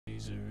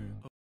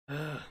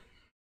Ugh.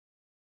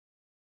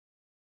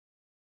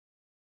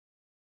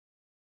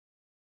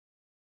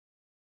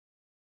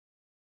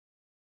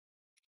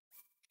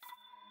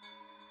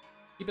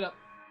 Keep it up.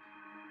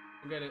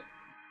 We'll get it.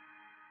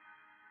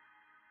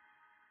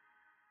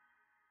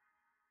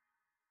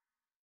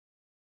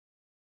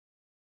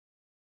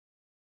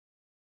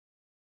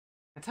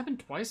 It's happened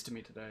twice to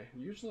me today.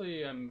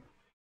 Usually I'm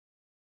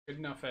good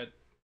enough at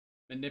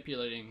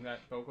manipulating that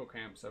vocal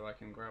camp so I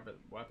can grab a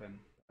weapon,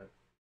 but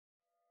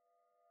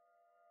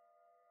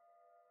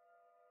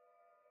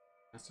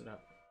messed it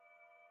up.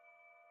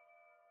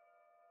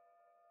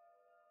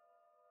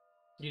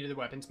 You did the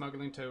weapon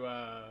smuggling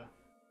to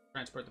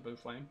transport the blue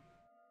flame?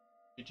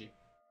 GG.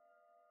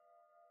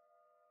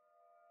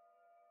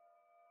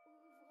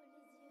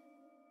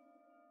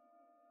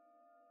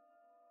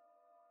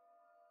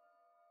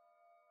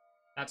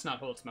 That's not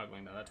hold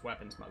smuggling though, that's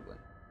weapon smuggling.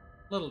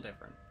 Little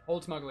different.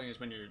 Hold smuggling is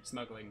when you're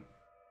smuggling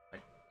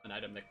like an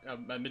item that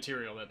a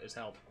material that is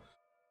held.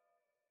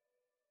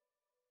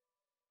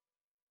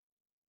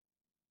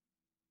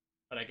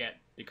 But I get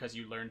because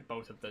you learned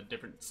both of the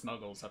different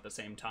smuggles at the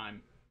same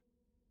time.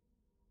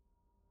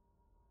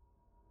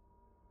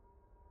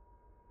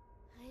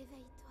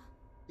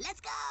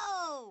 Let's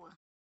go!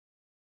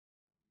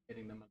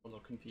 Getting them a little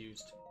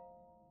confused.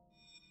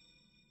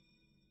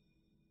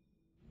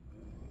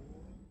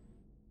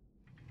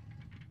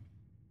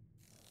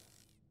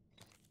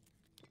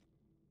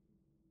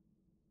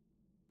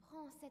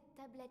 Prends cette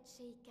tablette,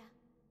 Sheikah.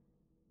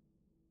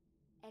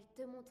 Elle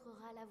te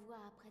montrera la voie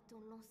après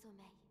ton long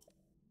sommeil.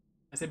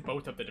 I said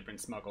both of the different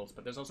smuggles,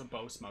 but there's also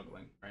bow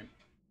smuggling, right?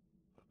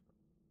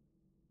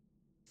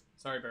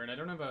 Sorry, Baron, I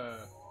don't have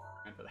a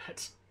plan for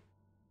that.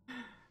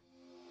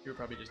 You were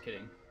probably just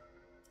kidding.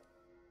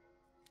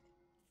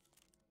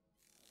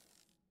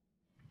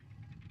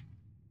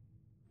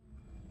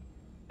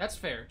 That's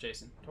fair,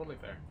 Jason. Totally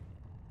fair.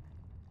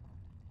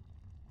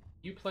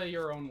 You play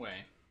your own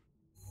way.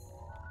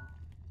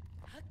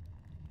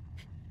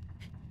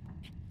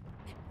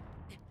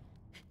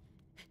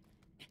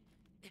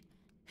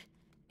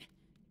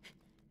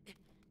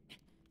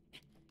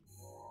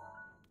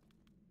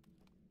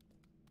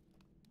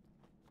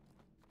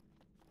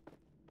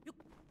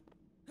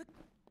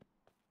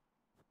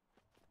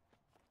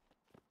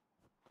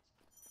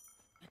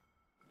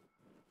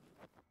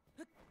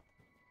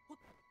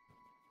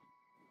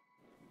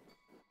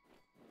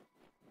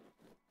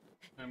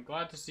 I'm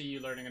glad to see you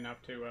learning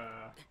enough to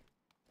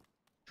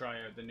try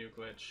out the new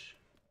glitch.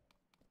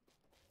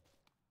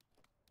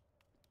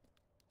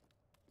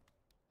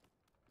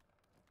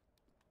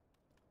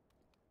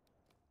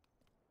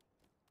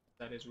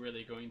 That is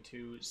really going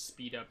to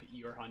speed up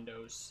your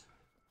hundos.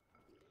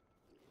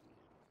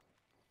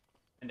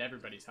 And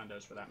everybody's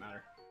hundos for that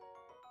matter.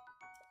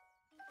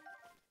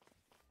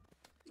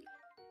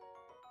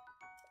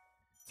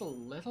 It's a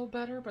little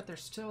better, but they're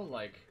still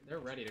like, they're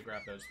ready to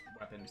grab those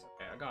weapons.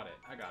 Okay, I got it.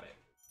 I got it.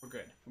 We're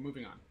good. We're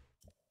moving on.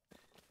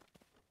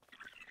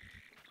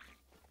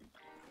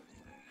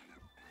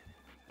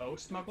 Bow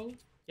smuggle?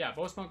 Yeah,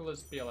 bow smuggle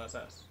is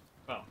BLSS.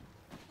 Well,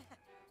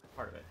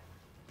 part of it.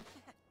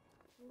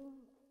 Link.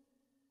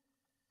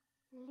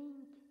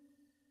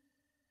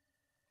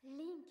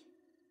 Link.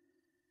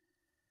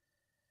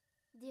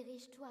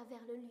 Dirige-toi vers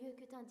le lieu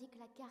que t'indique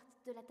la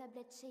carte de la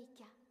tablette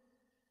Sheikah.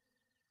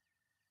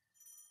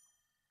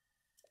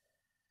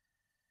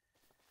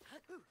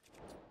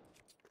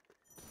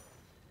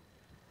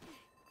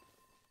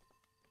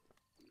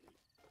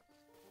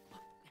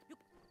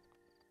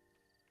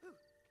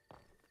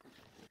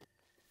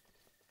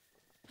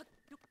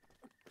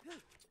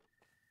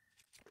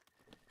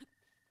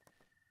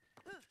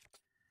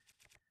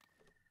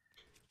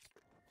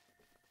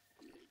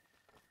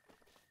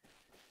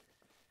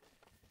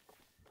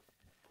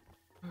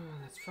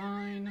 That's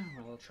fine.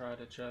 We'll try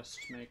to just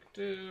make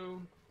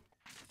do.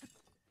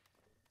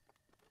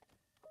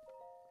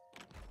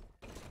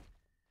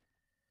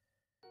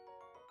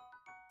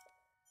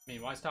 I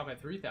mean, why stop at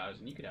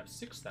 3,000? You could have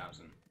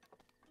 6,000.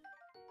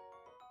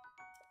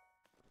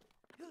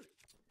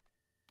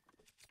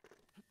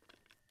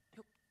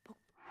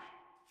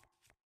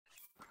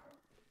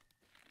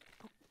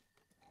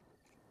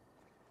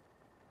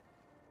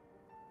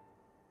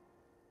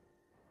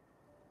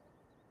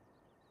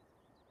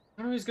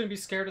 I don't know, he's gonna be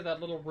scared of that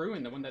little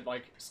ruin, the one that,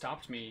 like,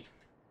 stopped me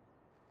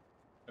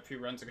a few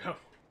runs ago.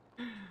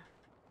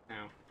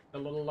 Now, the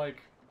little,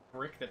 like,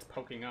 brick that's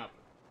poking up.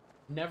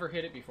 Never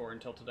hit it before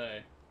until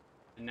today.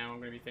 And now I'm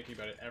gonna be thinking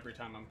about it every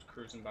time I'm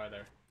cruising by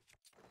there.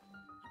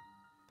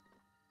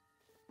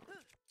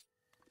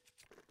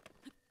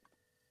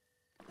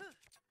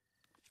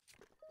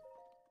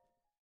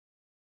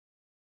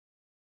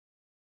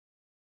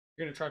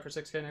 You're gonna try for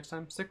 6K next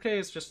time? 6K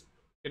is just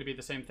gonna be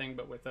the same thing,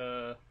 but with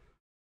a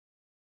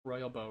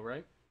royal bow,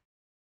 right?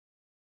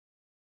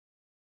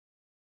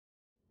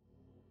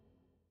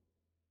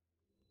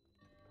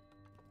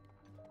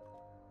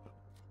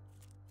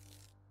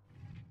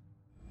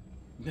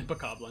 The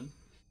Bokoblin.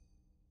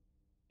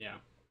 Yeah.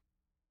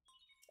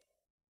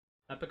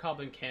 That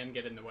Bokoblin can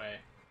get in the way.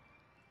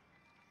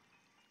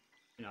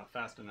 you know,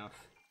 fast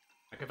enough.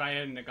 Like, if I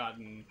hadn't have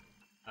gotten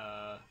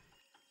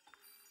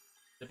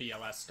the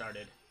BLS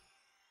started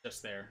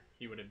just there,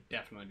 he would have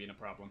definitely been a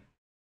problem.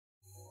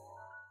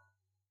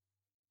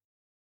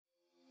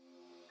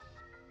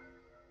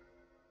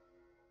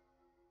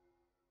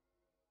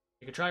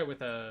 You could try it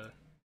with a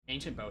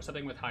ancient bow,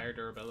 something with higher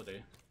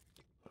durability.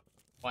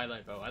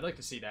 Twilight bow. I'd like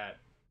to see that.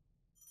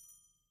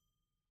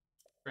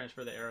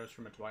 Transfer the arrows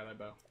from a twilight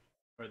bow,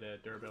 or the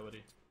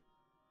durability.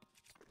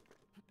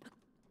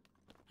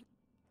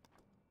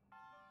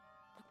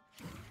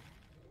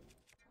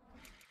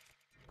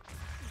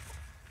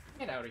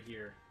 Get out of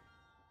here.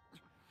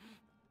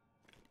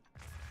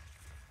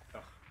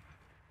 Ugh.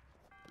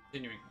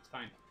 Continuing, it's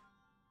fine.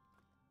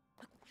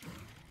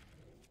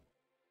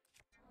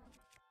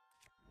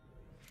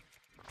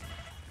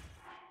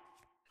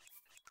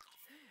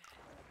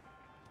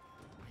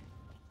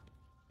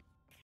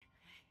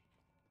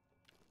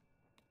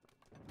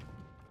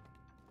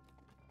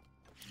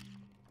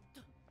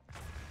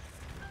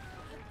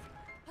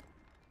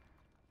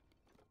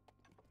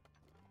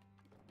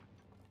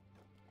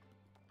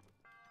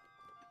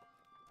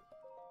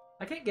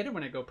 I can't get it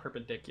when I go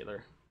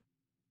perpendicular.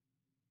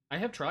 I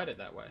have tried it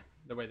that way,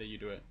 the way that you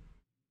do it.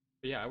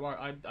 But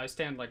yeah, I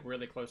stand like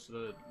really close to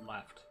the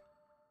left.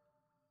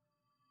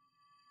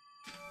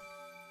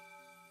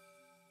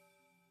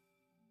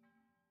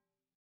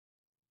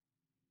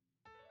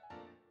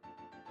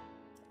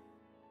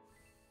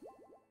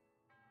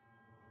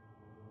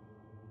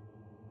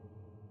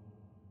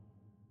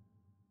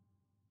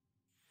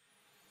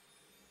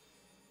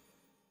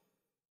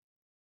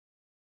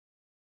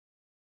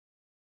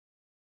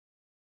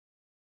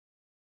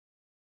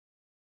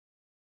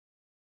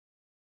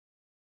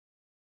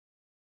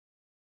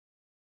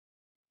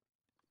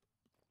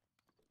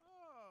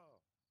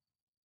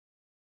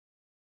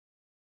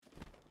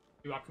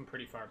 You walk from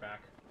pretty far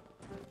back.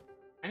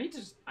 I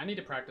need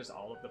to practice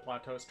all of the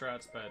plateau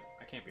strats, but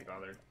I can't be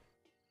bothered.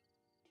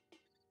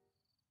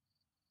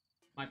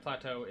 My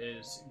plateau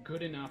is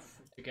good enough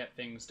to get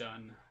things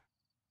done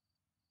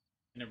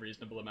in a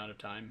reasonable amount of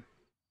time.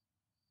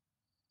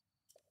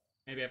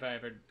 Maybe if I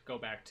ever go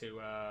back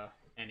to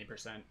any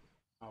percent,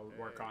 I'll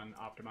work on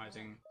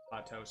optimizing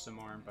plateau some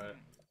more, but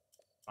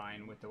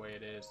fine with the way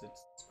it is.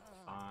 It's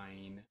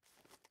fine.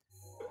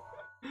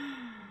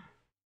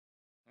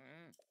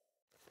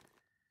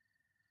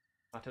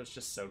 Plateau's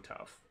just so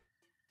tough.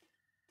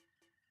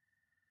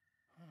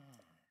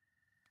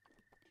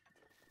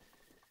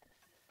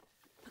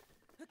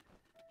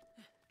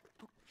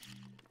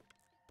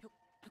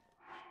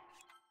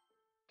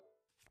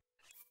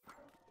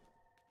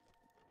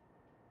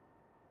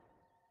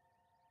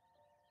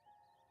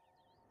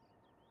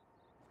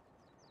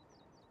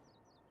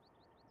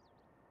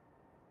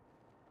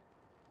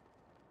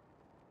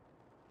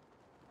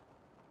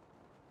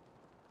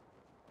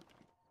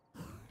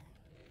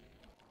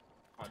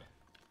 God,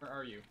 where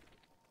are you,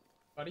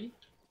 buddy?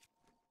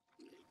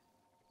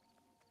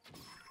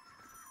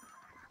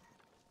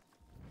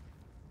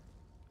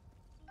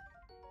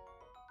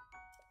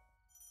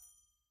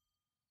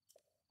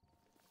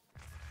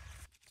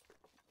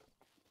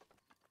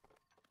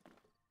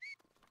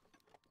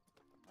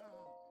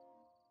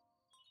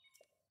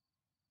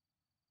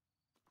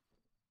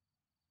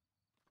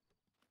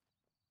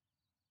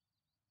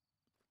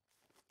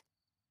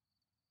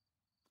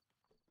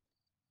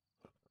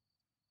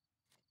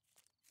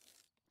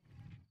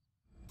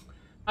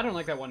 I don't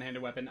like that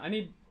one-handed weapon. I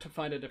need to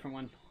find a different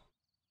one.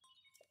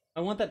 I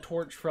want that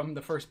torch from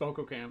the first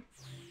Boko camp.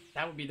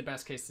 That would be the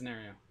best case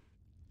scenario.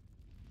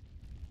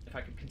 If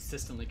I could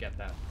consistently get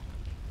that.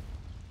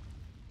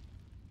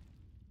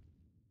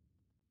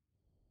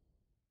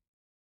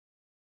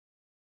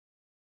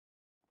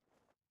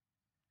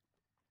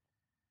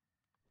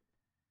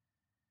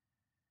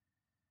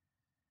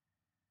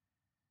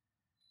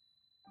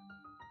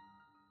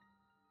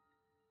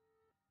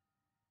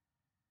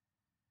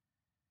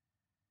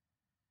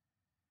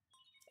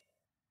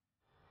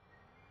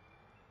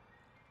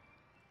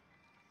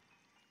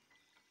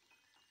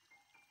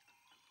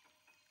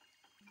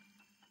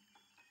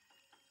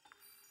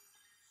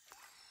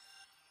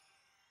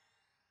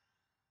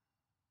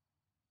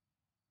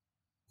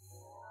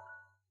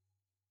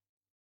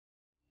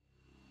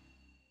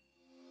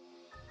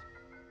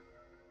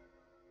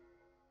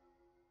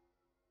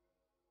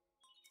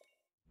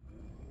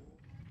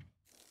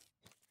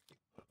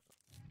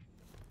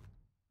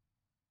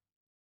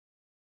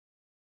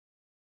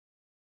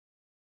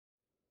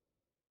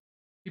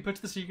 He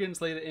puts the secret and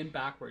slay in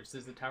backwards.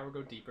 Does the tower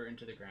go deeper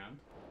into the ground?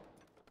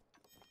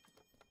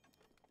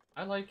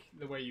 I like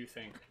the way you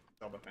think,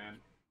 Zelda fan.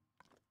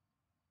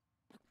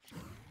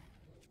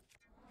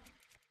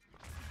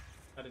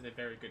 That is a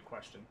very good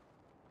question.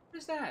 What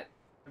is that?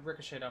 I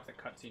ricocheted off the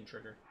cutscene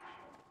trigger.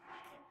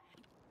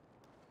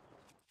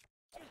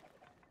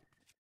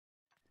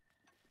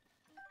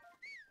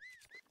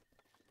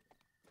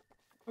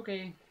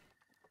 Okay.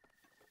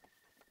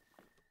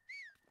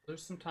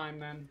 Lose some time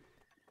then.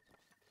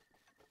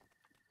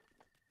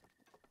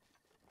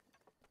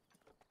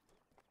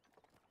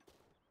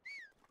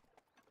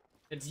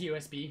 It's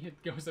USB.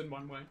 It goes in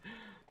one way.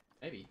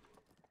 Maybe.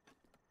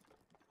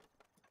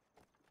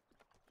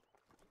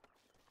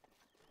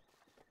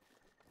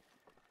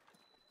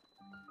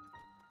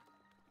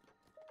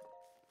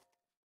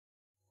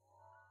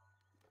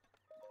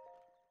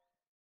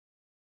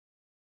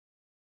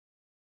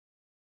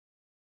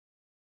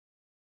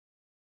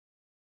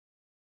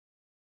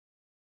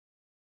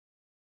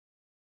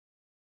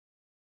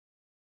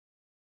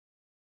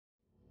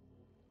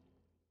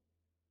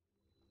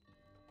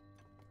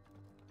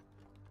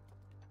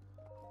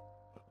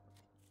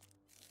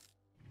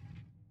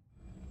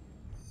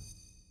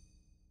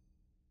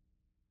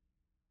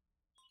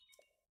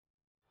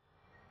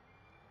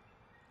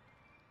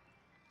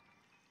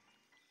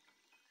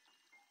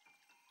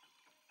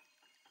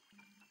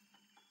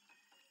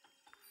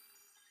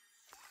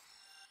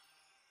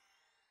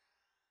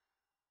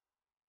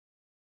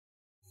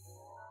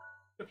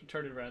 You have to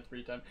turn it around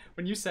 3 times.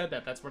 When you said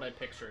that, that's what I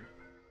pictured.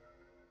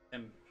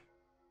 Him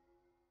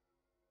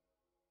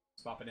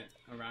swapping it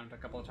around a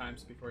couple of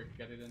times before he could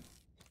get it in.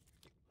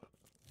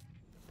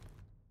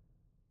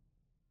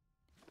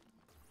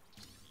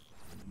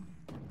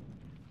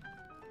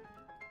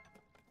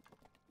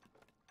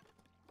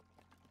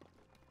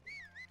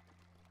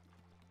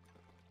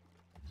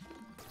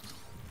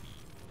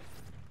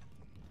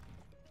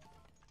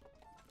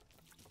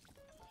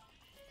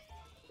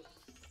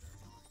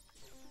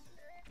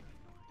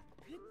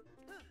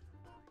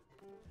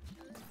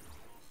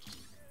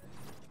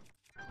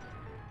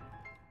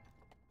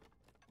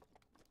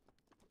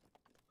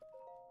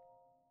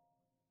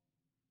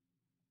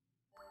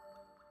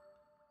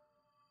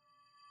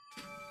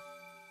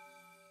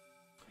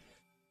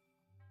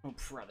 Oh,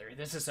 brother,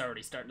 this is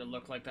already starting to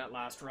look like that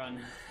last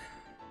run.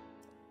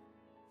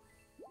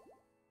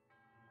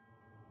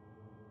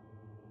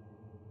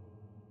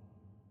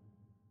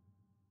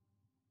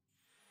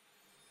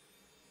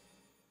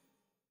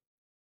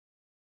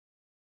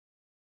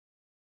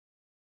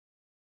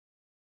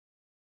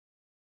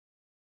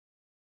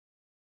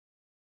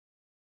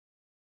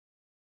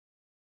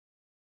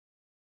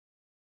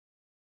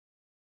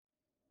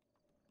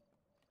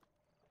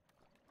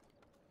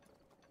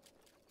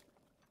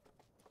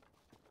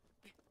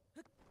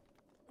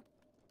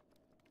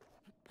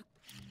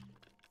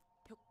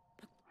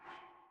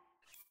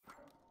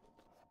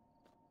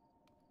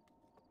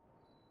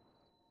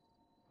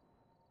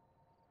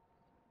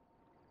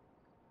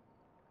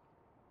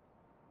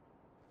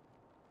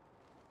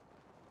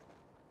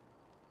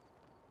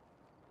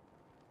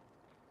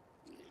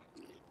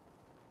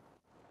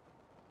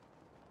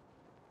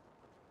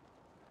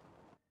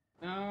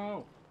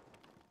 No.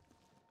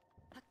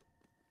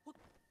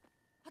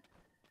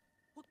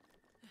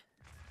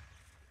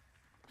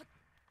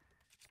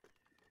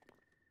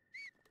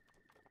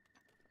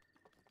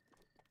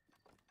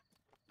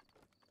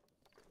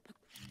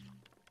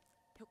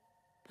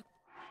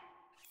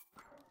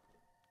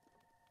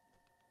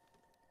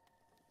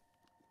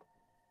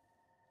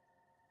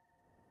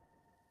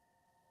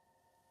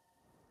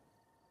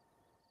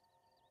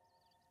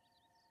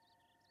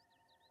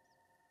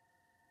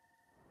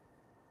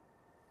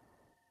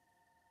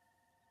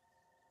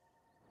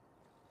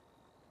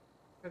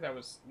 That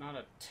was not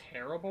a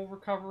terrible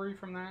recovery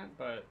from that,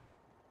 but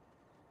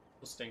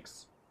it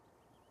stinks.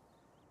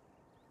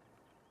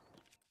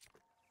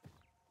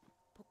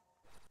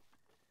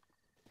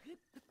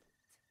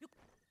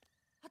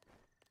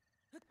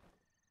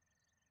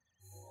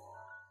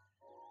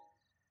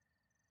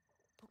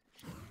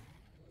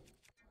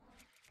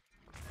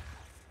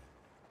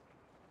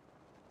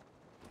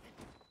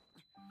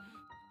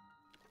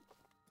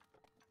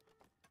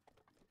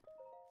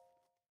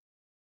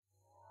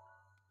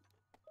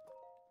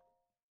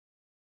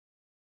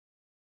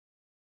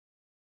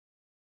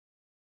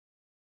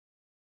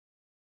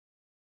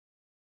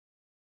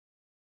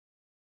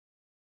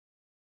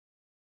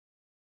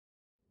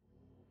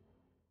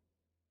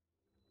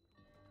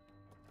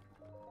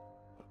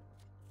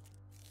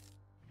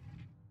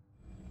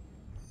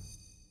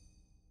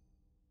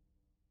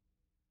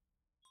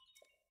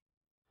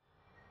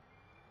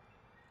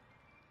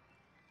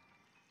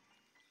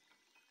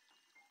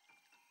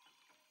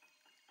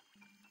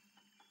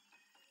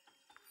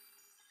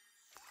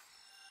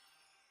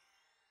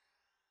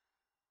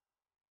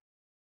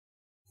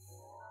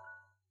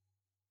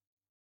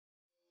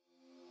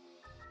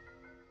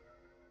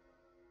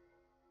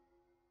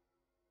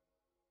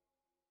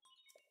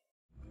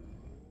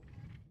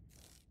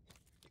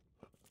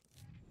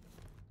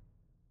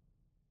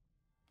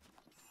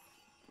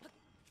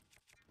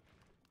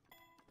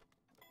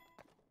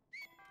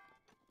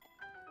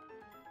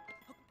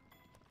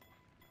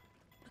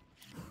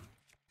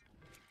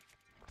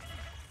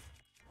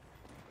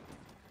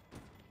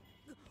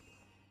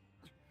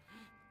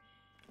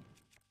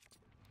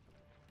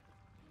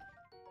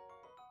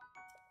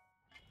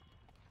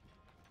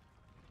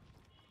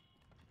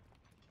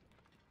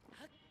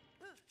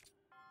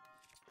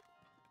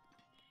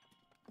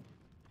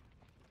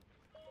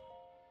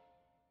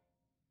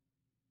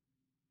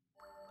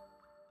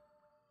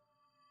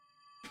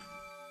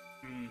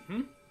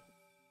 Mm-hmm.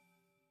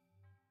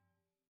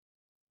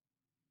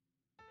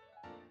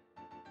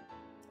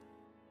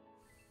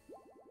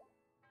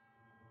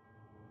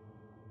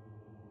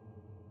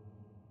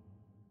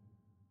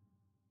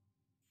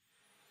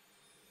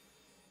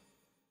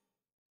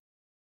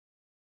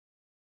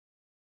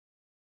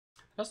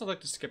 I also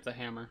like to skip the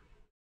hammer.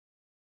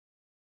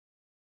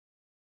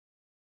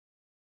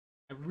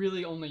 I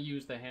really only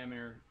use the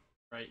hammer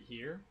right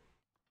here.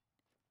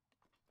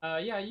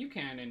 Yeah, you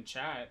can in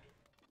chat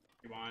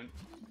if you want.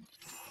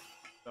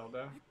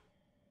 Zelda.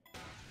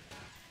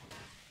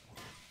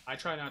 I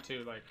try not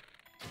to, like,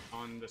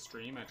 on the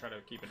stream, I try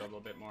to keep it a little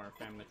bit more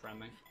family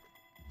friendly.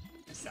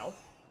 Myself?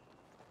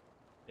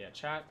 Yeah,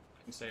 chat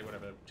can say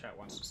whatever chat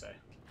wants to say.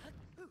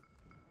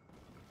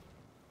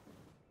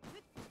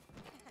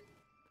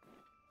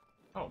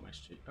 Oh, my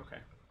sheet. Okay.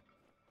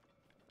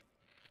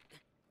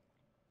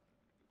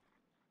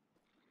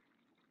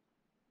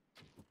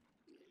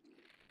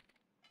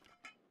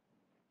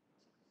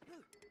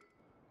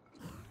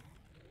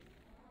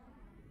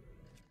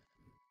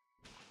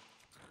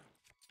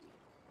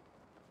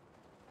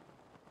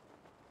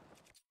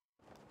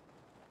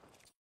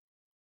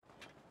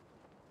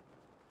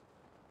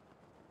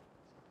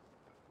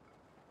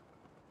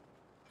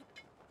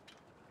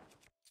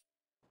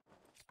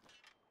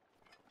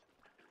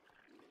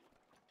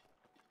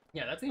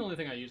 Yeah, that's the only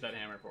thing I use that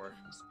hammer for.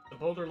 The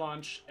boulder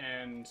launch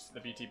and the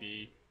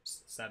BTB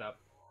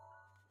setup.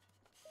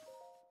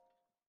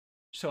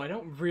 So I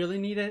don't really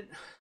need it.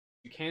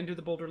 You can do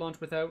the boulder launch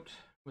with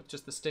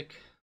just the stick.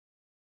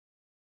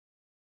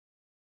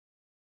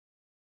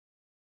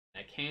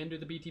 I can do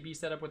the BTB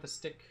setup with a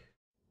stick.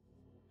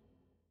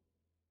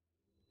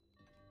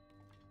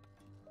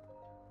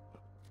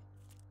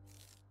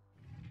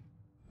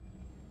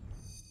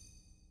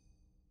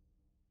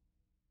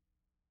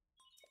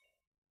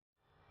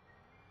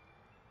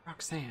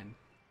 Roxanne.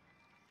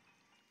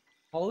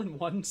 All in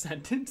one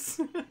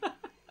sentence?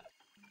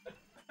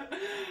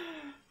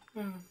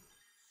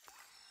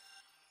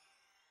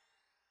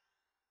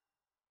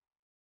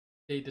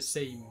 They the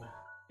same.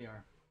 They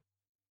are.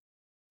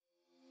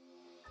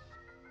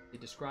 They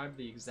describe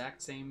the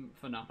exact same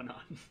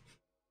phenomenon.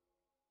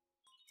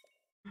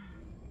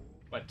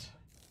 But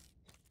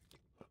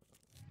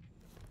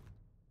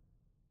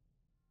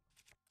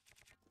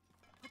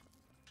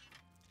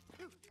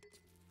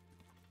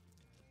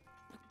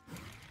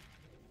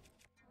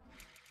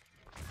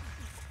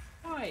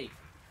why?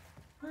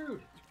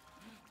 Rude.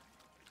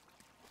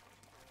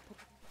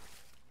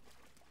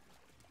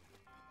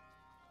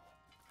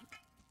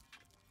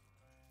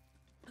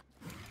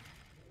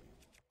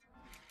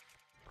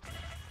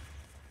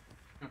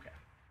 Okay,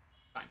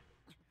 fine.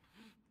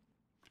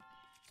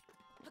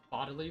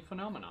 Bodily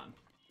phenomenon.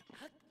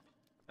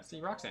 I see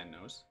Roxanne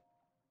knows.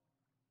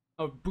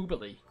 Oh,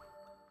 boobily. I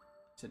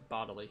said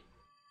bodily.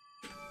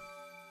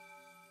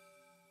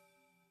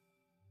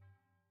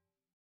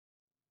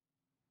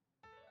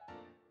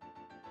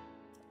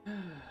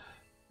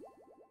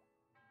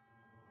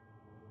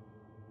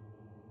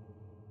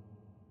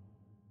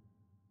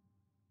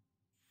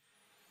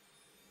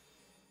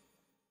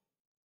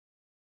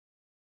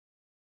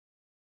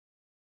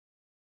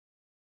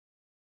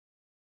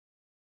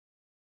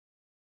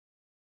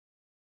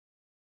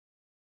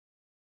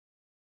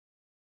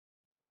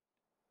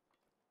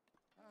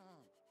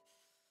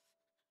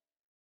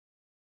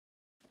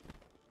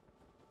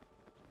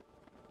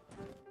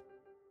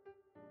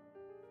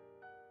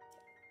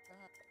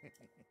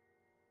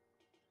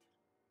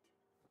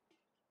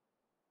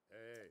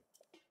 Hey.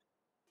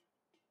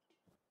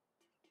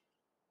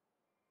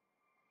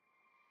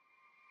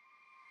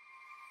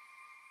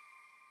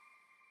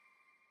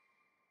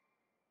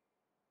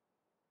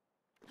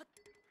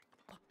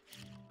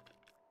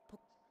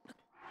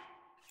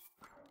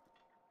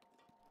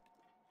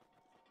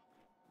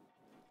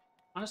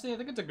 Honestly, I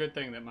think it's a good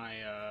thing that my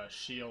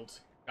shield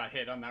got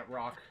hit on that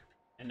rock,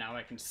 and now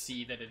I can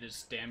see that it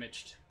is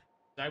damaged.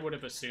 I would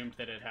have assumed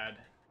that it had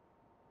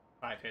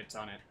 5 hits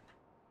on it.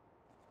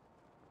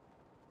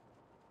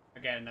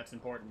 Again, that's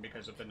important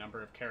because of the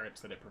number of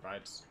carrots that it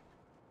provides.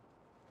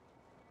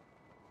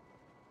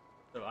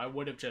 So I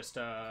would have just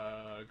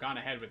gone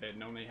ahead with it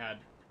and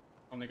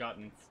only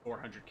gotten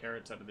 400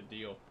 carrots out of the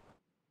deal.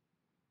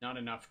 Not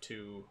enough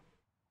to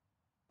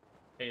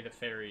pay the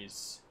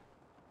fairies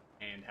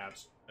and have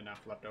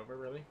enough left over,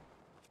 really.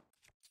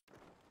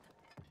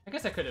 I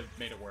guess I could have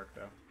made it work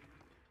though,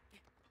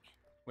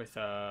 with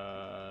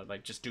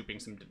like just duping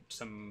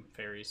some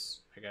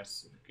fairies. I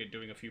guess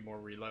doing a few more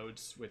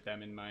reloads with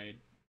them in my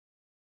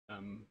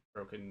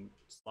broken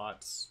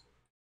slots.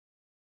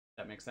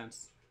 That makes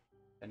sense.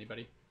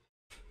 Anybody?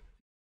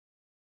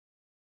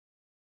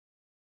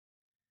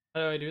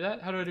 How do I do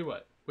that? How do I do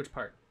what? Which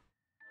part?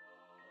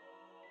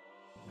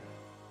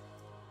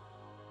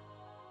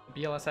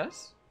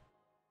 BLSS?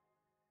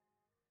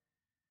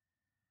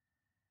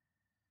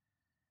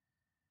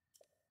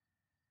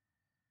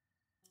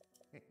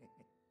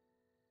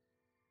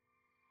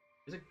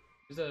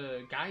 There's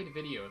a guide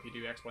video if you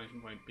do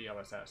exclamation point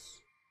BLSS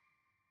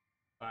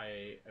by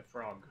a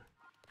frog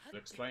to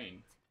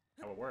explain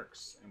how it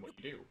works and what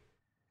you do.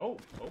 Oh,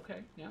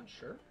 okay, yeah,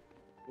 sure.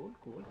 Cool,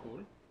 cool,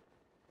 cool.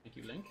 Thank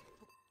you, Link.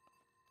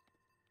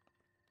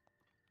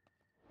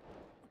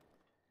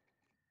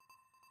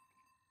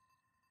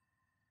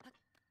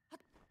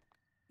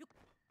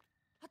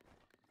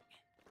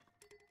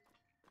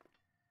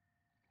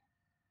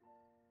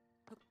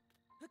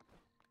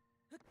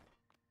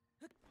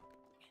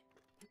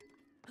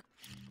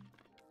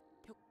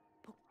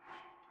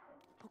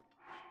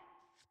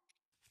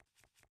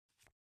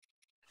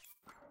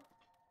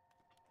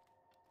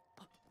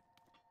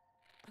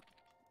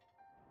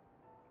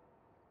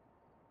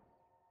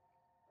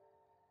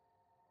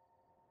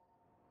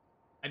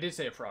 I did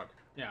say a frog.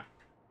 Yeah.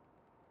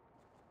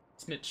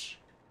 Smitch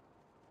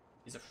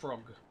is a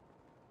frog.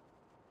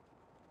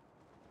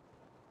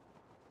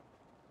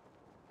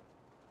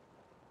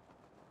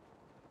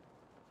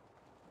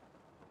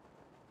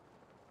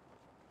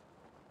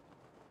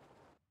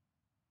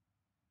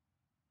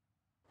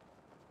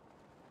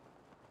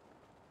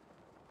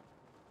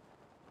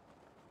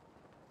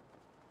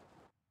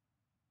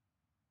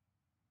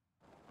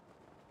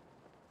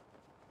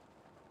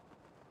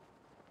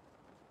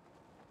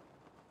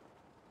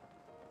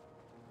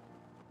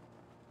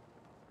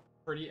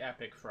 Pretty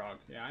epic frog.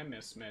 Yeah, I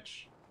miss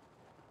Mitch.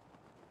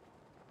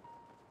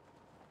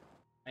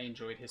 I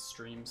enjoyed his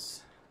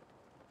streams.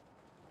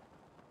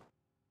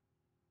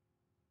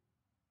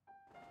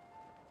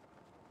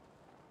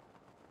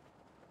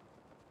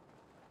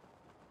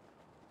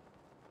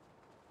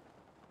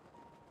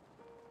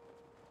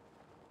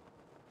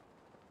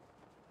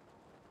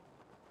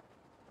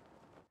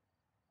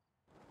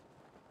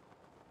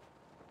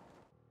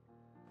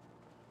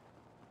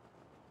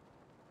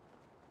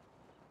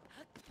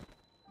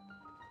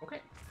 Okay.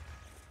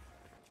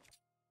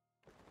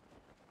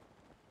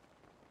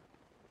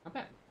 Not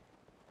bad.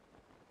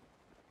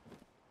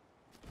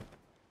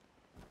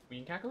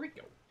 Queen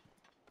Kakariko.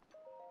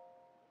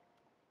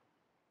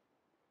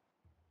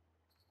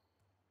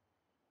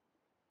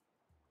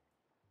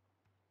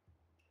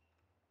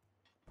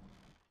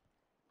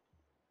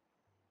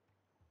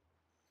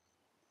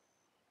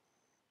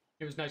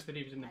 It was nice that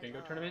he was in the bingo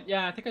tournament.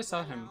 Yeah, I think I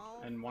saw him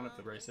in one of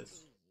the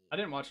races. I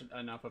didn't watch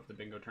enough of the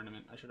bingo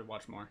tournament. I should have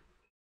watched more.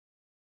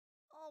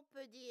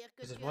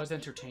 Because it was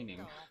entertaining.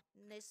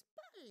 N'est-ce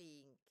pas,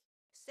 Link?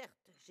 Certes,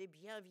 j'ai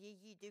bien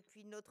vieilli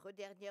depuis notre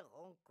dernière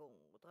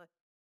rencontre,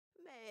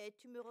 mais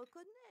tu me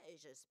reconnais,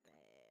 j'espère.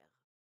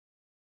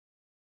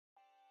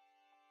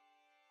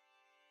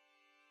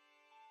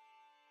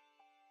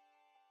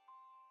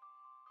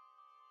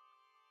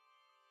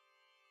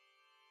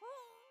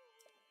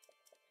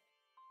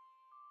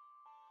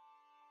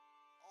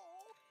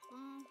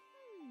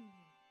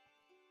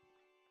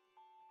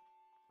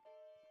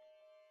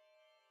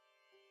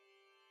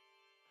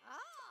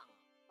 Ah!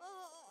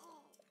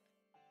 Oh!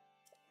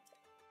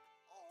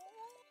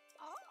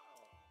 Oh!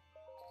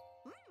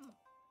 Hmm.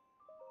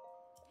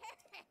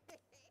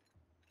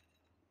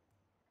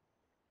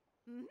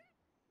 Hmm?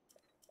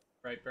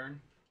 Right,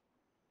 Burn?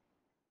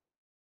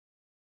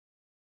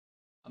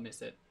 I'll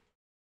miss it.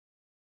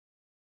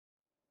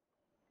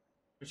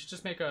 We should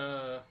just make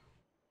a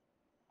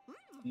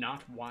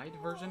not wide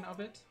version of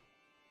it,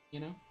 you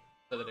know?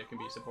 So that it can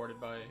be supported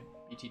by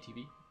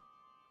BTTV.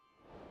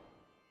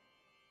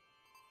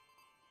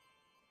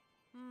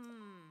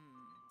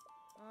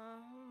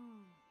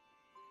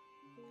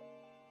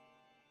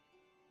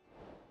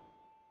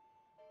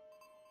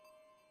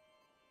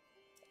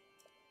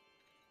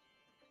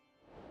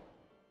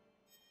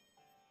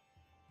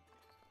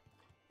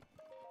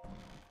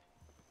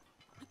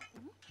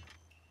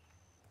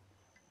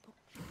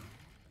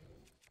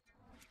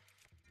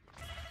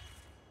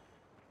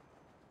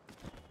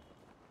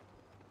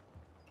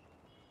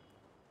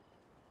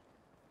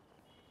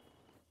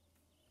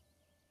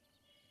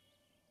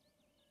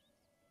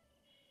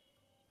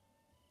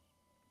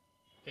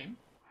 Game?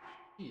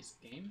 Jeez,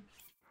 game?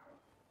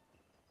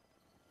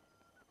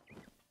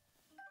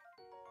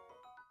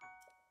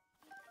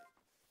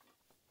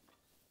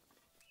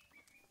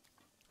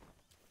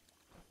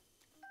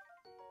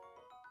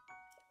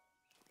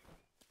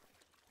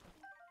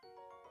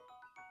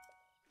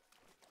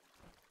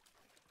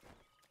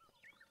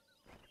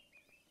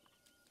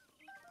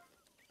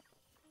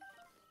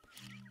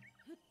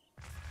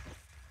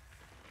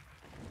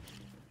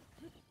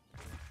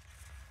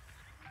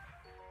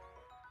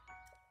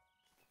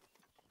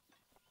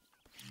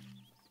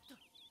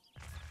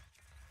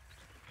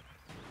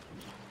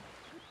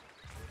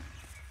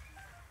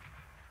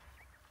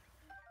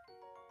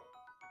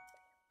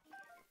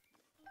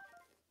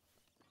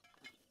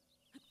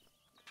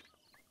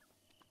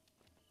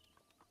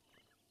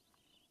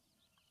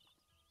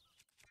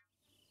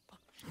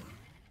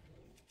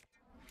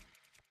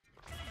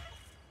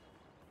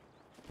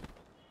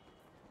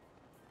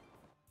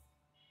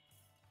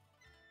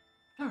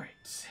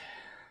 Alright.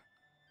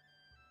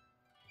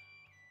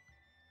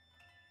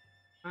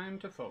 Time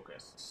to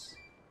focus.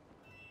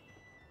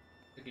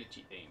 The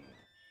glitchy things.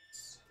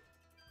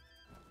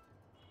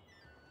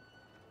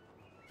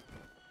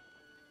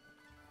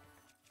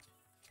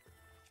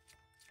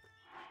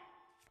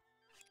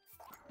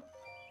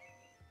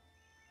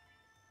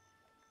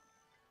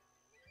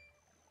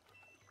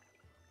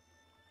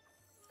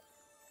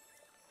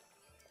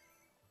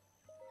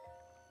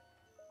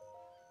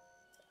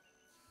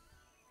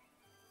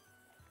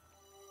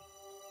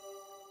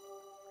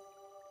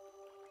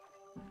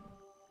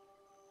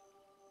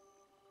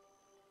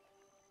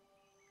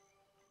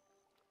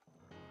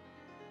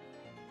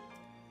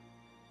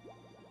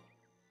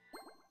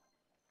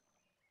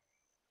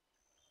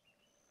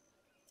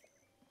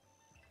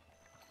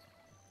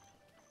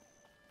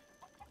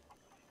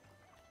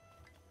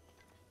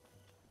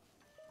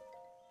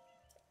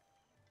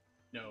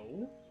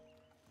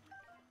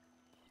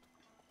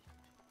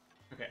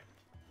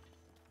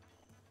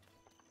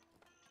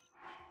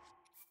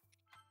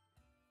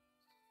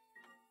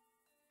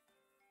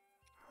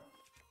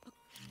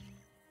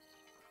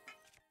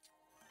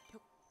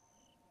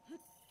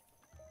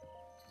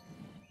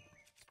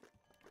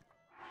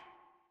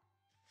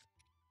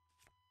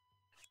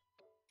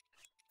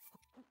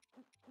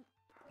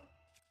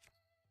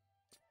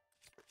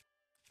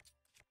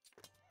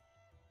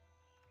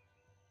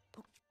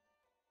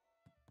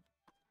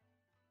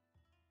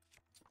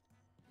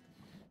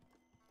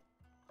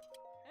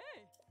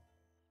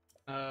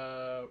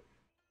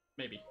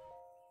 Maybe.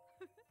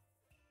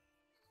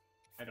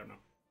 I don't know.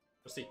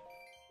 We'll see.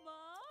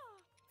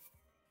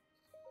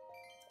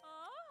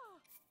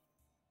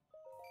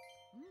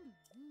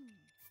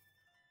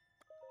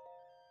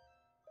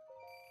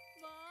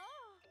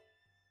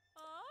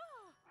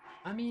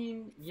 I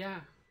mean, yeah.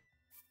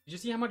 Did you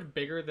see how much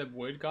bigger the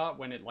wood got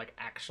when it, like,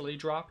 actually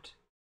dropped?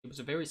 It was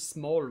a very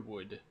small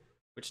wood,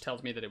 which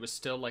tells me that it was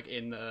still, like,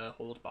 in the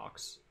hold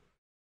box.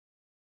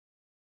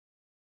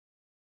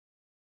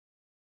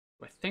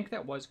 I think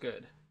that was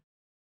good.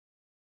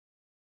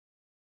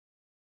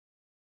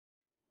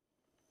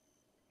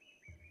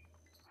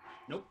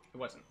 Nope, it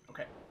wasn't.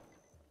 Okay.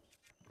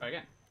 Try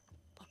again.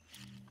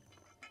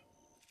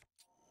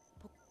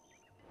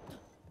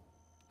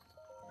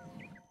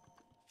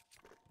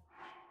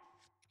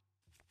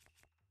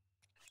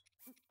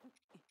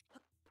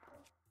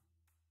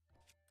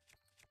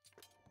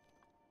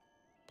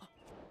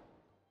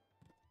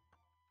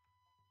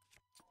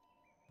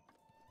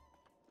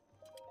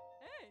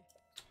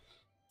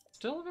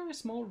 Still a very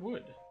small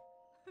wood.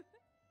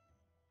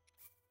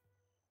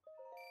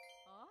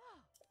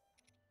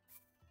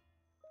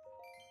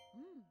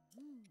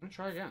 I'm gonna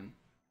try again.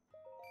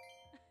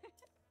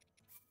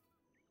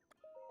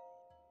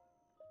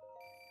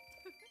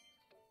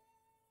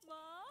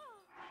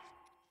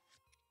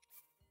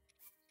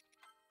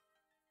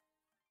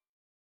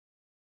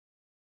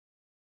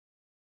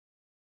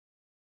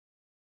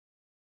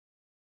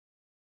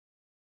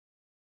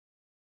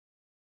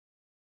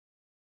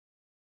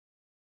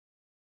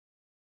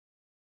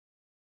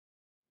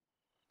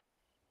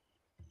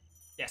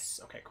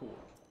 Yes, okay, cool.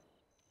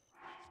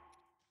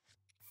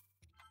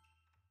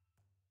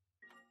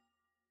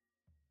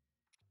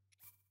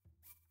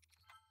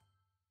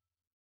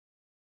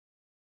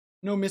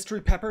 No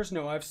mystery peppers?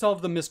 No, I've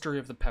solved the mystery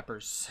of the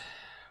peppers.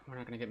 We're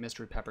not gonna get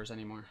mystery peppers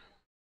anymore.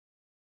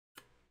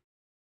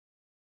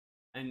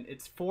 And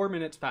it's 4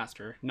 minutes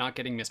faster not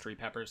getting mystery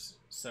peppers,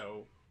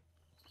 so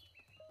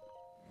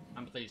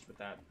I'm pleased with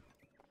that.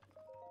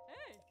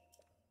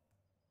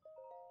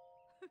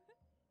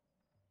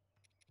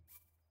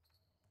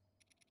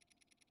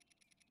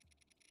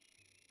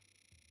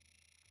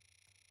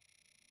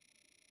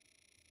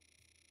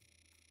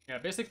 Yeah,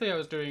 basically I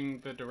was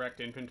doing the direct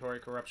inventory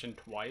corruption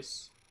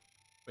twice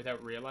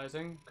without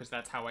realizing, because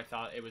that's how I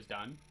thought it was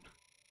done.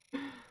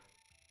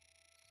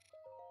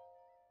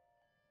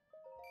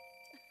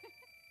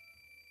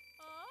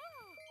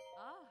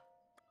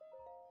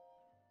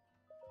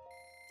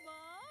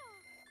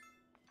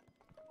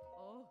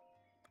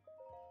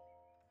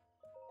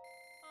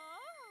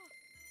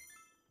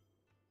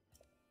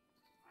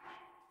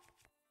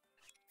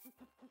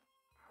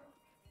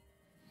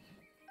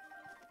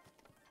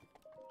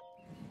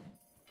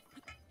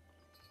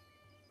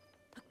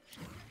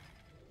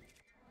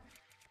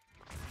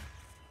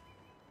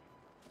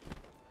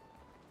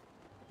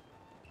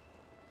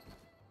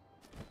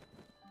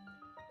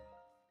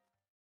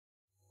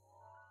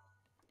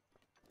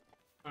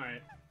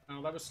 Alright,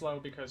 well, that was slow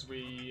because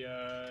we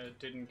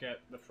didn't get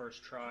the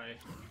first try.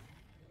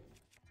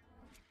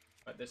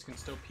 But this can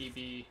still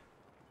PB.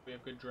 We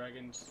have good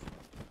dragons.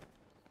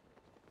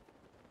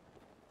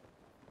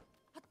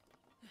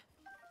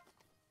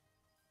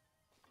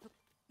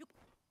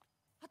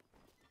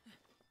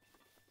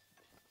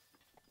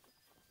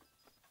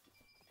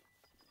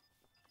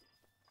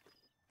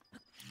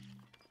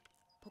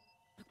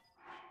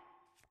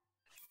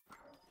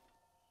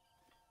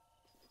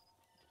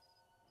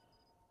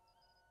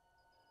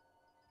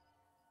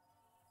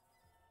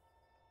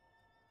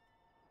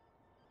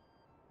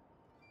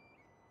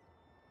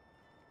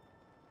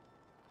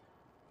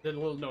 The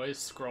little noise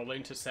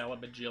scrolling to sell a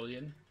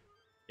bajillion.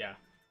 Yeah.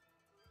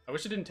 I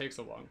wish it didn't take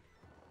so long.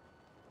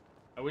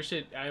 I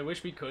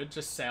wish we could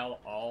just sell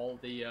all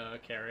the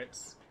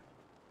carrots.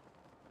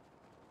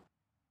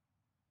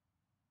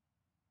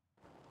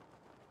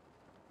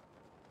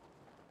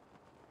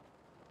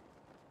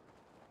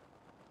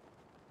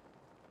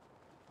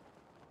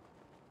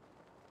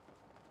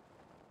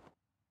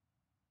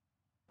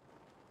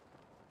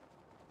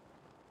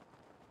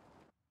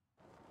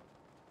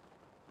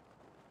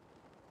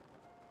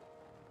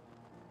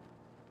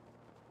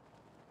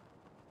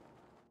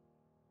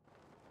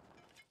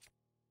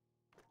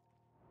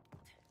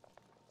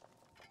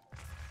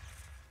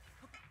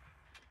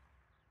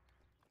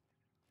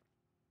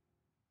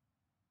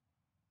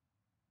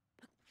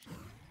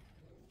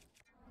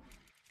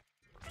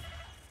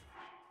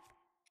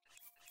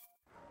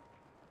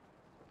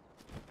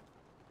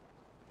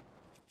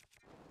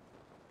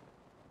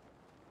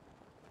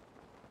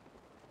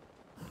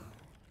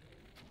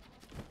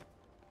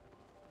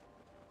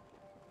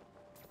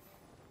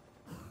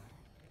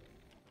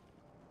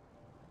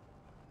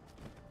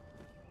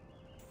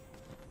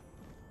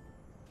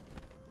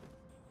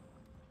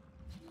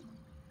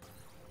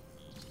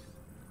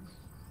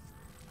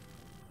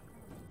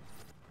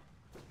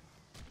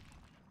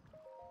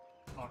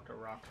 Octo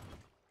Rock.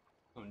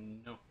 Oh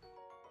no.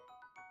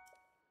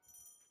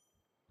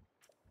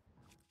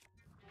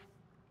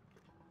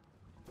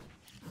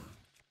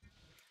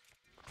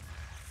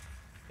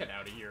 Get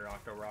out of here,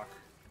 Octorock.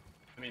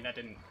 I mean, that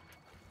didn't...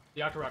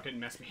 The Octorock didn't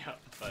mess me up,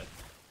 but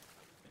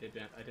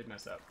I did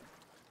mess up.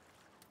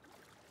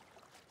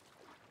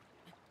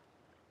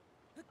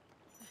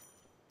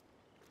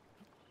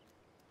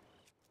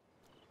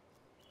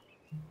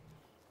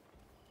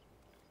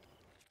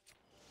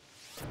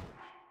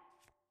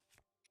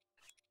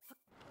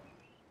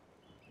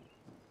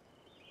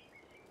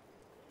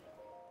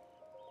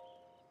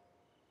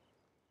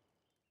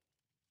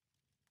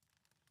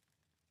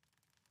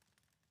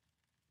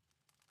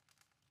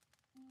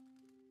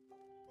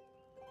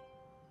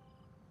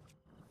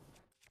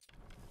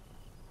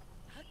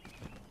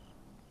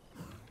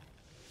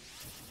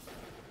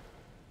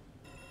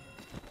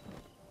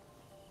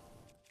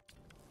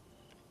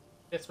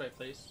 This way,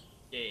 please.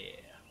 Yeah.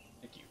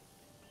 Thank you.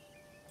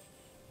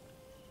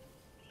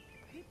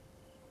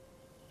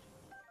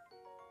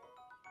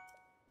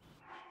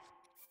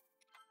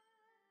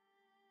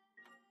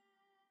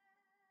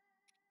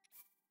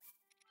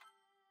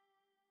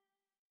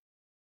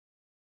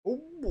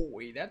 Oh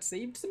boy, that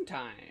saved some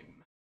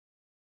time.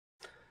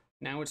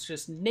 Now it's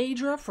just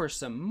Nadra for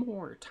some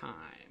more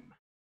time.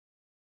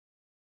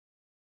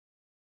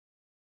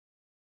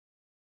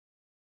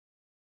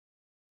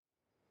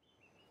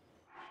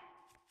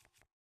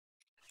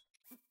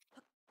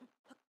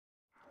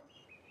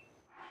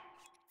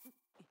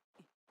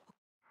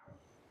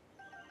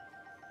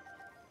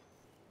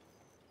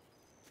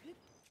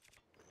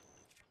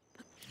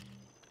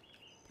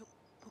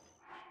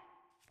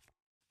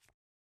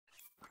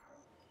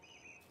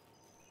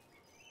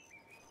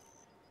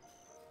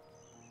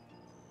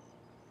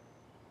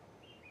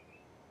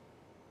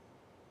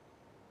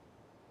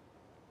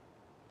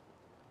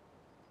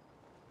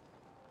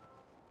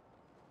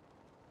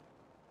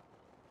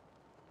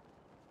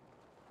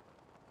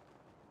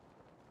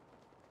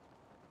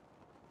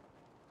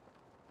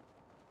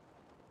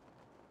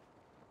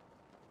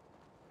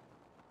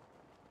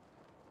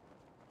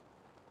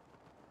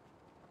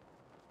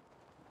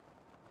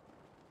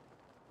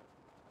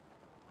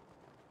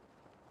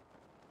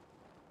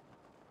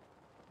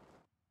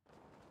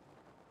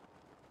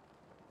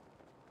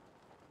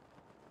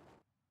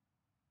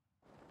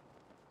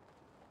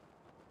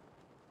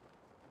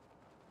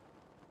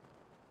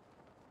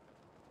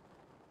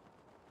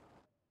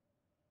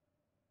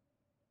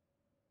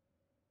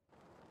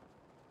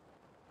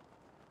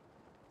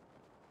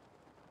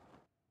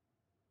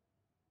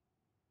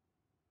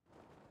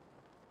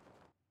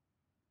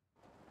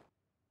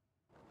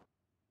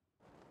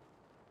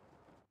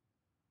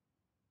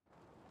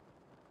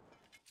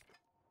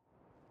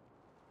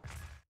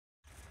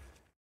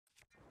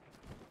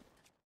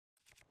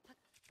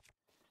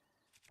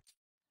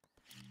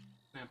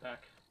 Snap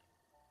back.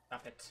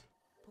 Stop it.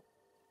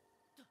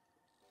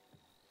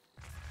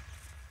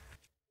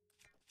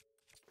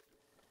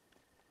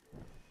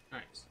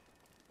 Alright.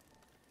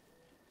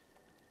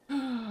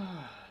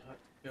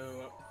 Let's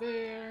go up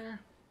there.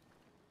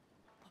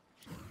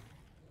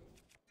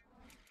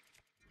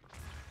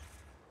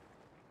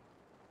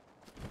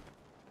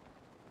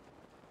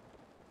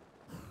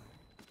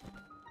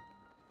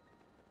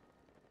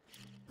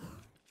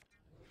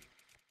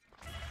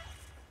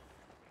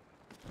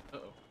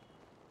 Uh-oh.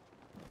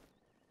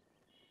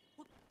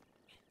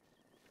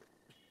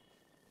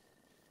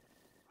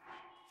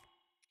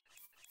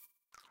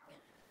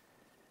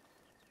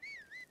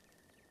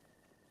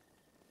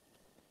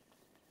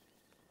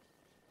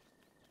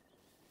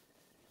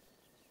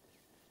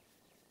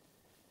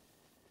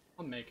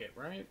 I'll make it,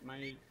 right?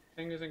 My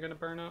thing isn't gonna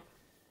burn up.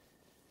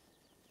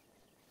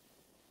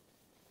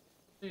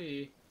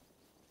 See.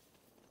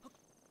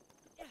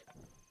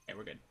 Okay,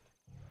 we're good.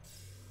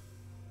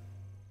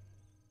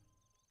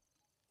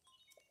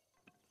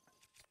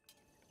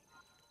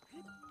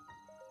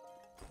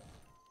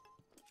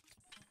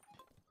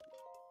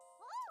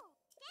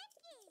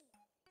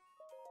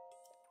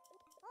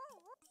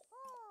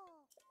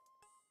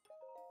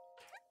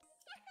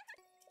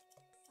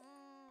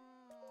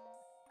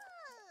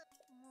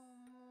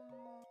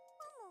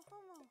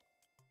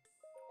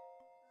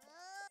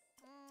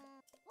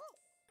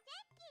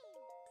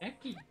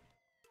 Becky.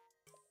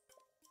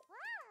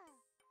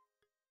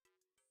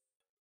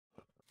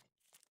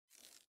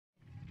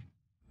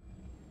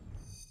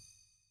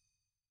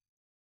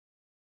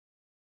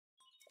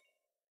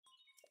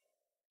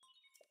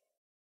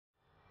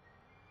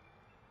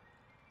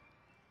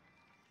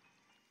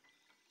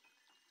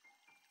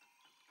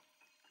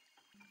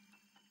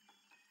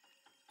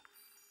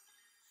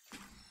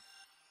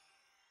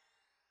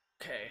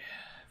 Okay,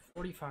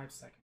 45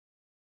 seconds.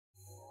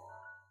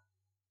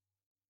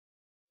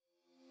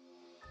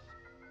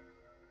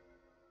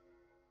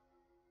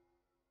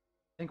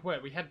 I think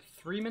what, we had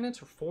 3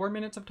 minutes or 4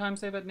 minutes of time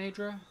save at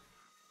Nadra?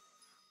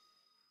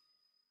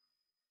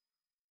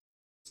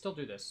 Still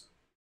do this.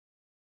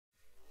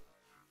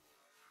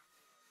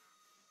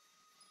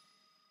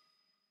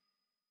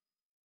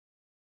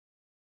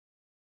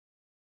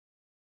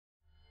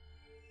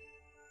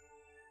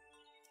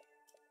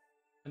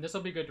 And this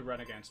will be good to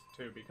run against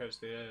too, because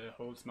the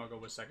whole smuggle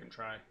was second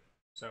try.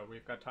 So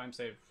we've got time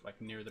save like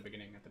near the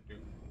beginning at the do.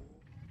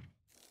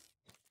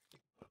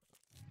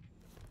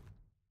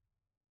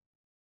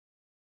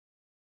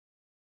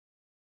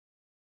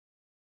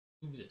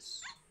 Do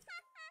this.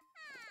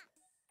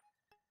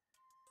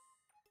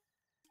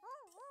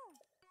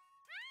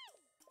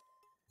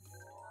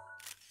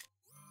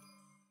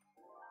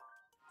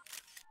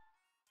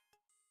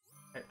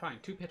 Okay, fine,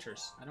 2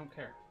 pitchers. I don't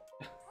care.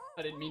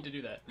 I didn't mean to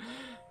do that.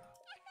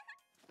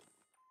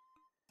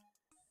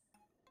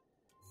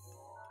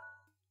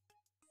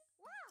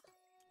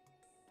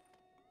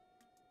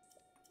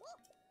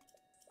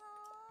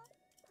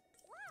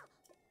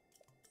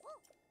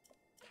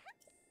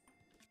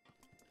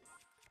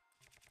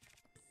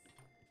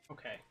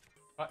 Okay,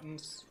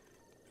 buttons.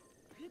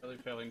 Really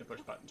failing to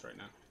push buttons right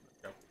now.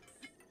 Let's go.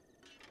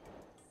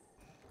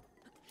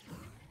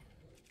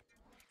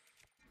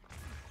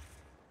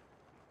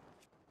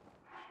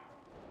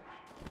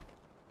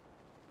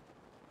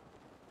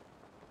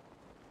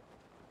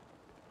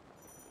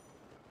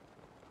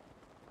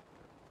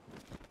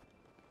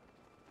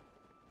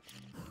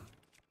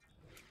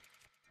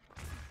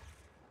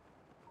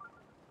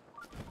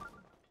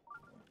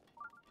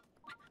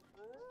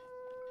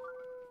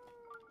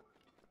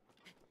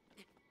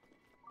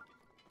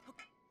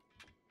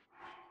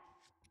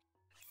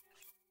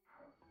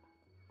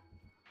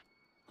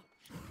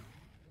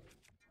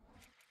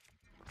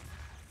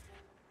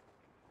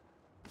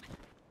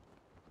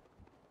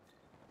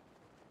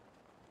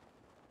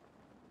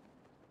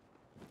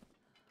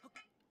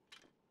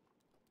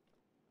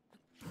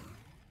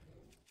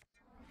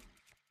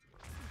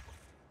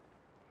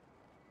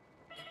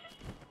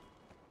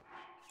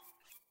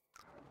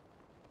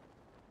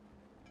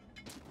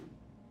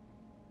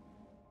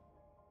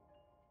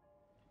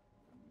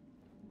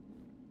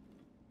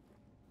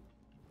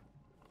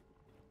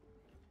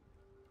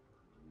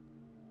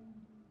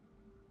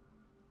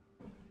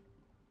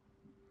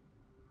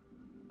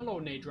 Hello,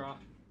 Nadra.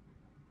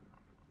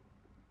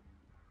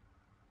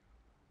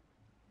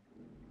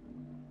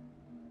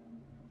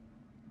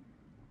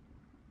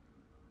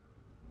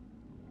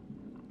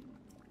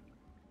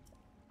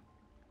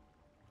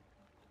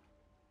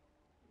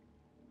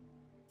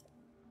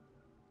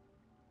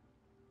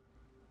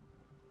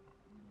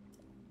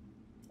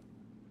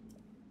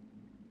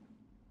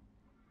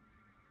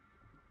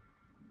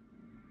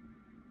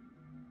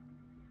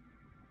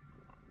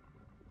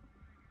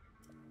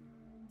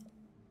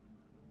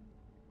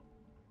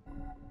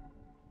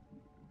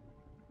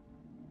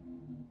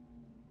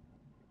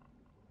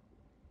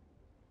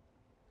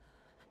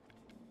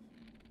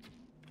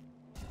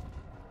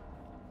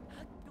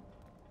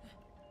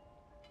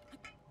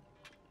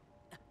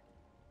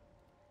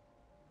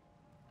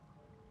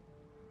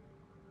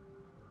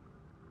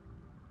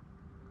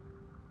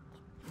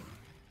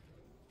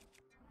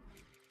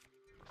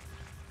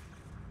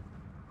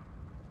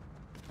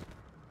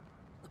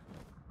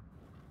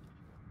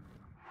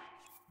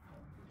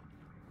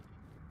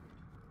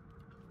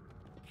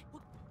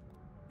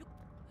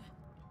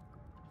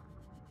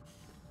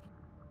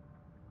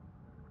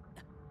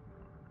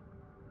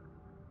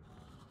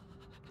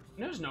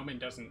 Notice Noman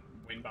doesn't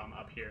wind bomb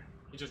up here.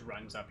 He just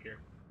runs up here.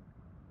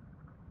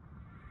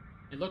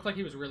 It looked like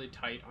he was really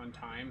tight on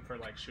time for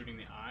like shooting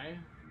the eye,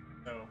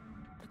 so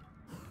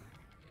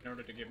in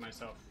order to give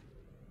myself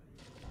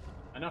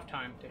enough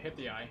time to hit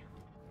the eye,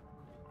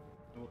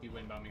 I will be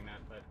wind bombing that.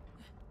 But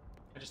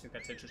I just think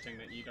that's interesting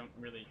that you don't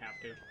really have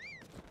to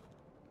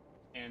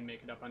and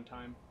make it up on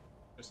time.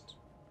 Just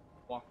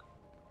walk,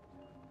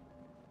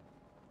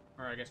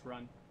 or I guess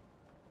run.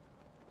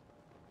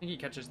 I think he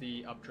catches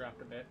the updraft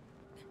a bit.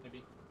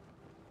 Maybe.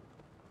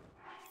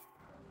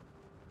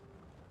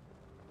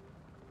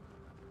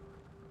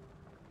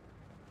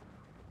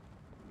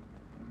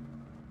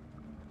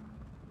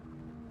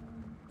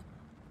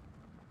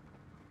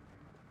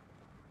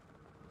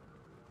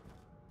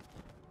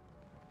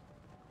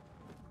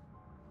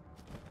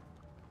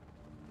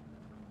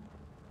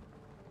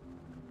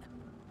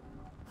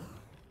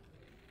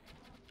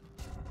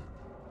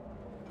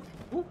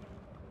 Ooh.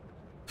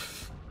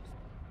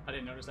 I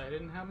didn't notice I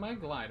didn't have my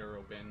glider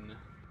open.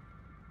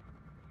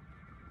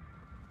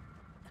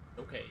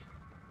 Okay.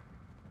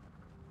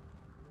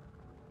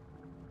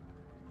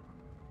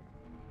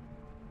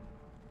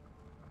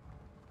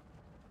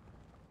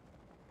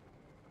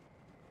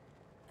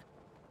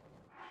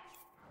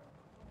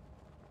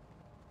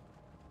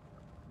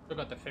 Still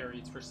got the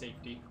ferries for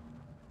safety.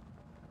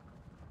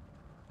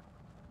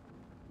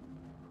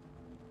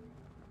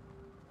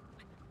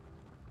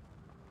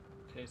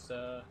 In case,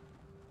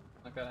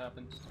 like that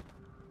happens.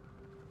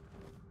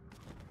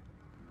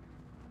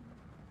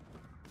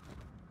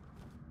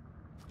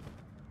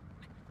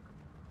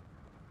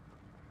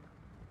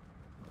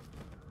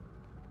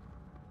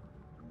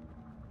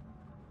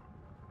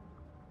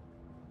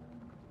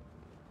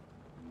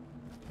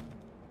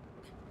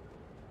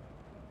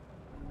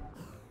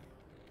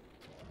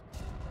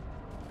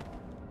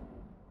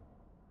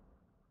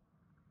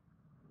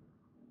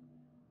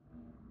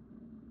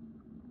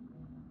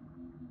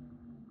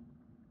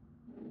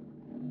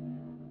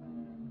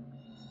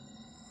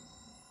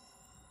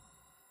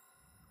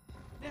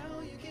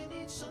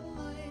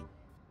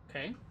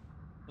 Okay,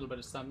 a little bit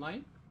of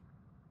sunlight.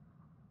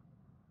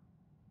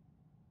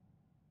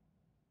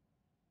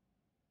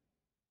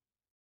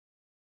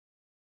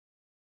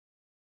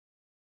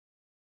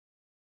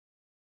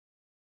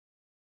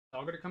 It's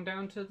all gonna come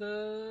down to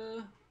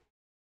the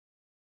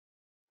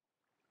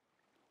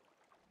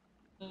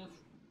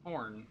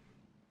horn.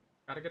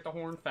 Gotta get the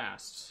horn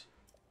fast.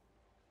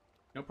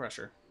 No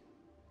pressure.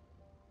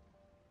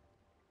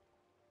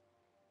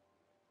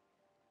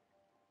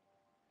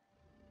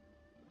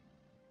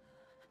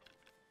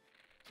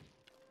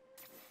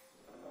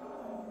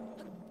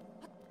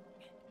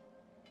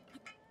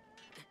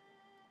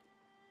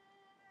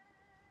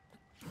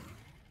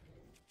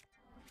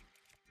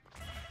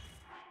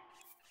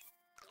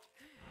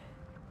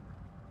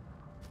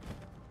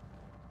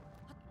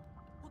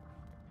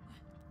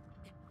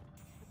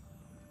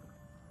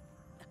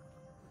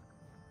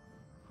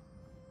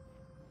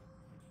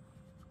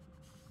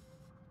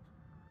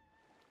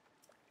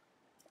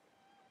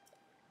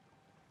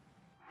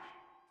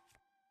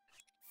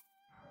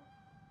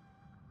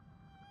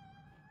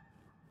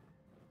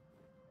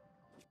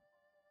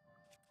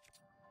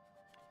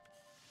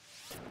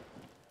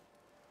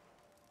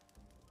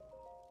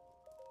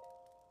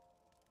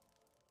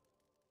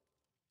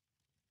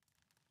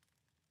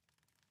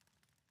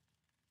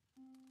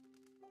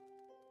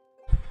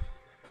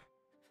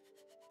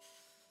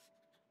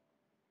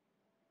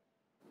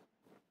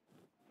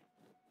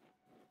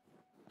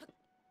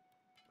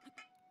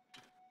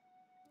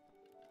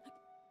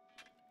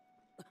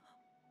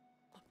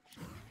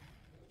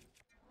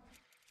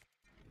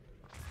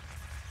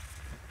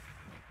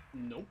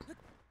 Nope.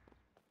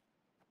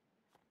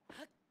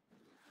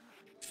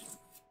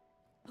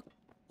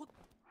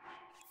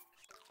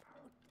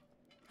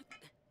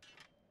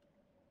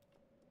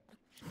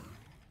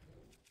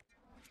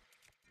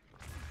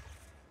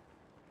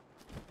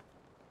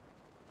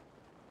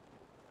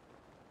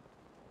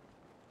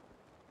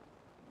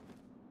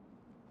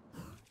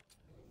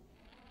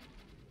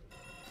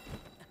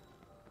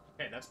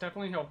 Okay, that's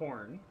definitely a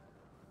horn.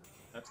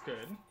 That's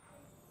good.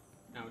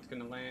 Now it's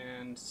gonna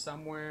land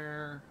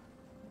somewhere.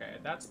 Okay,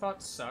 that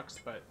spot sucks,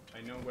 but I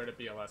know where to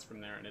BLS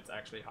from there, and it's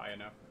actually high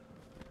enough.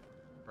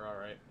 We're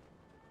alright.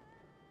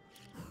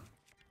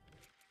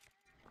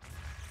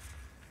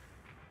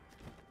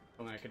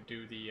 Only I could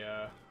do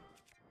the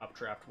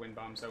updraft wind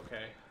bombs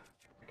okay.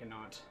 I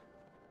cannot.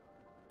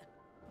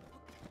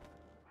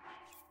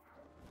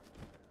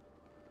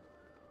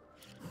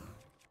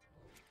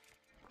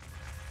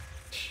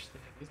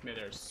 These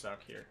mid-airs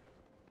suck here.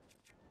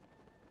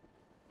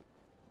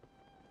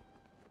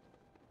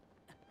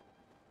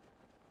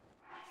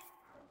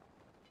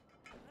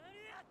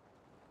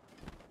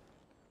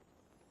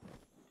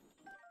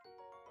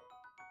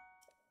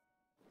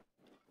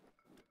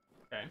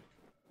 Okay.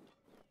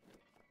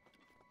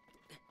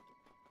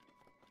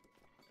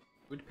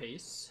 Good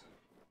pace.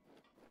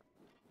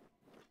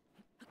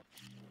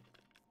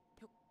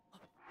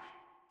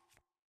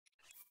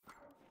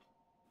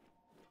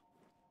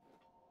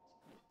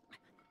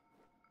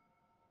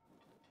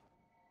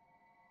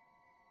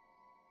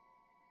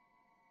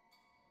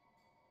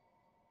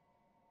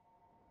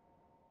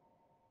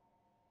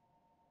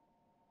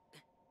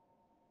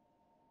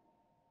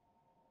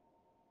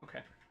 Okay.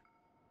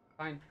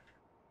 Fine.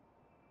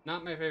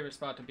 Not my favorite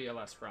spot to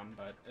BLS from,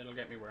 but it'll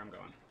get me where I'm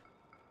going.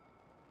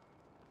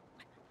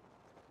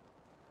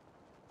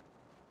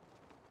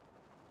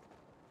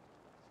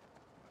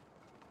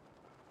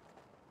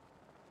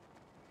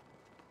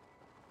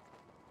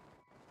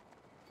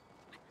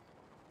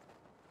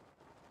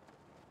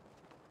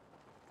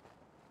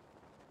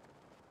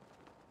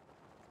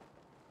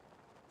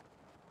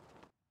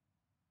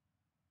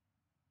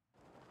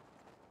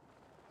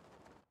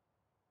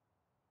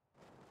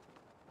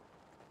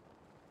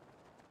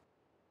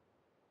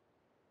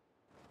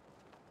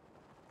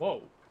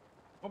 Whoa.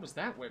 What was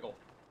that wiggle?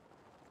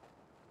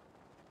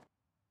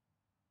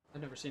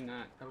 I've never seen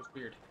that. That was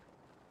weird.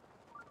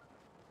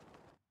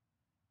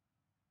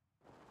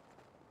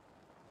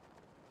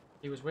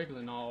 He was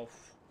wiggling all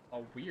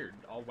weird,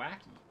 all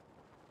wacky.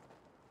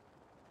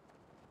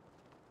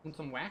 And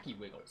some wacky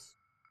wiggles.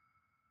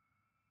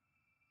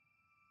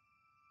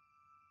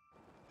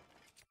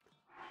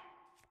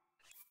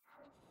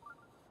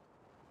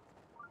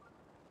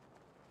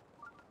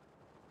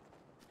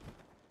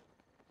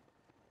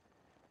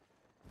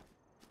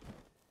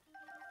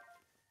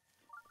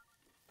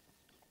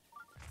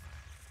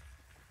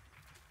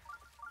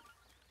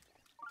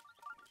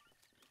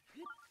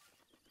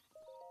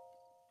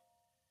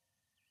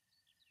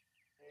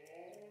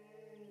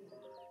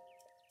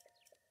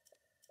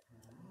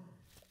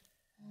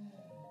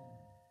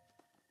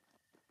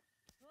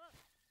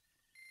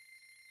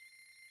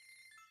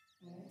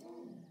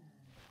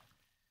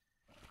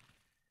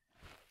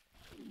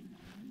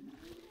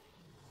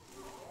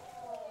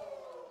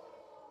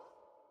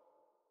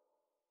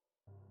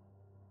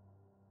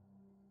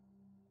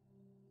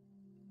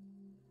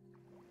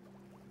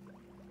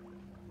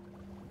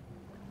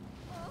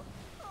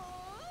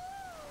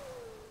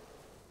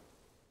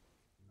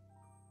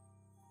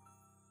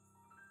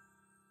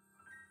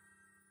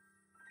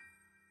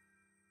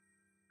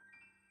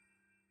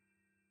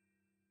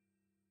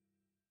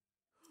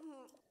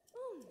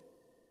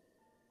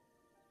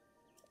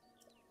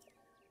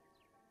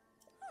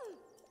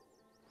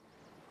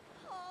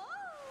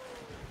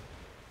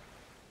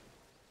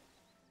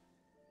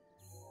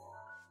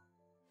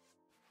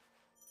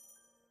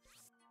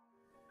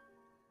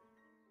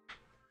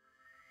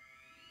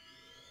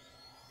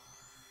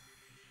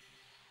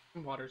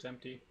 Water's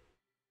empty.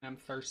 I'm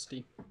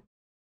thirsty.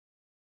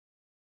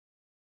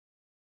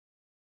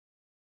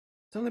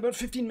 It's only about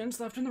 15 minutes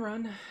left in the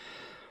run.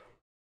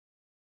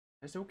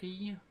 That's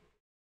okay.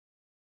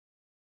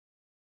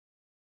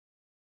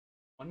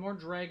 One more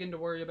dragon to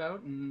worry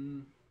about,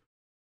 and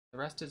the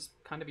rest is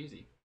kind of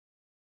easy.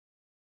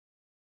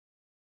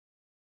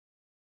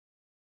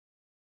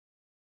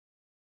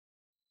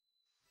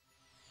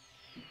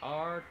 We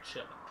are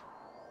chilling.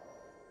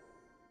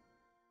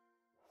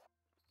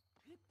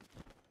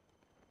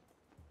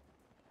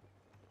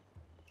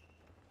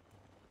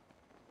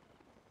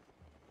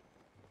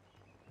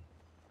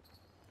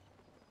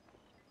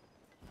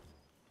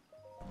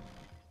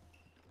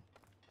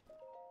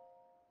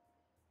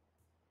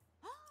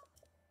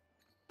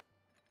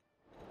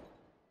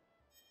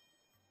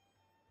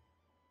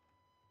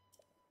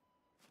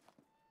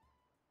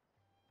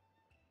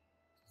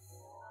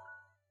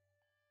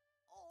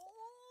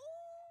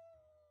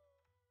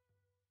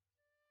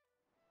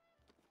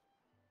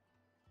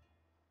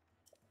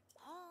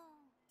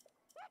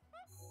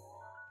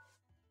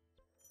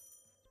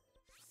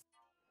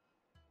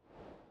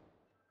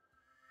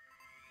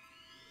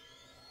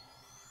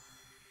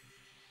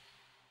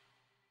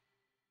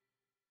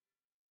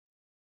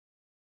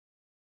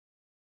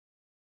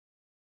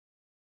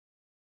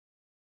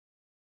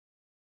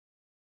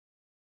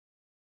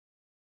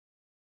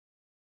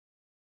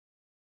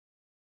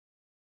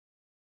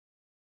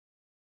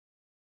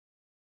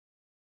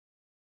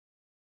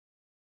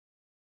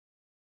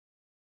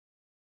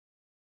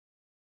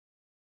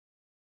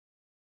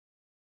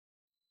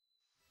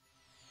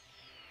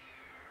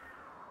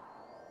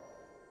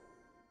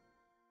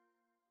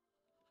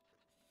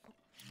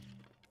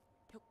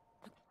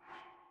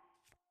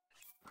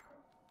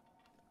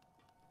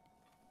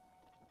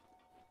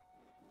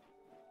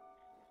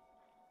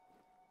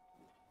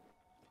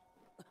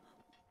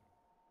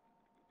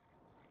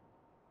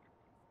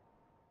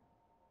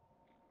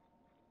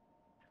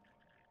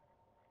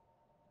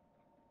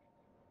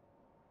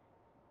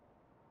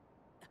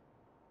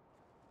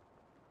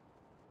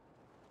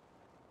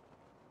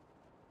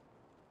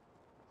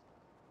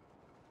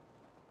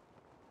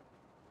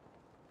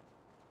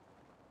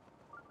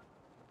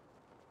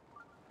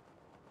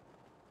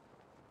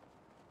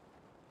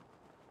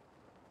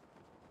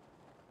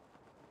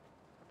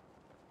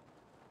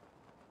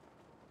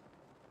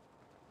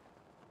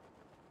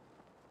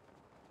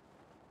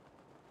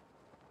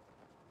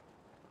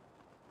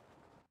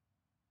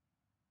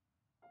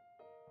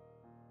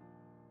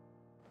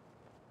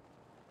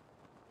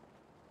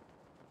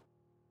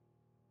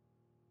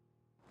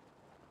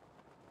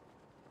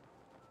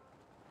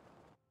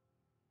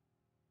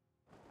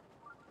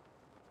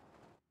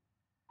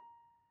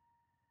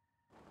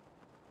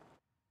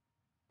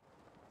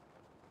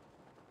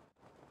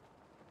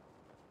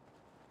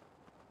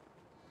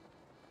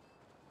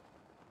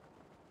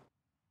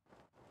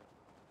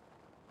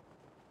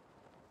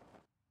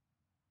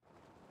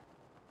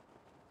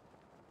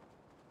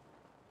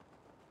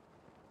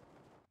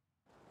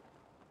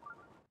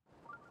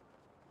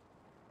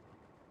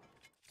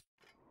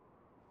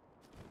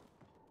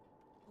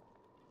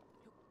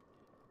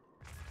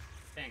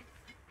 Dang.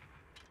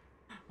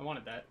 I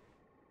wanted that.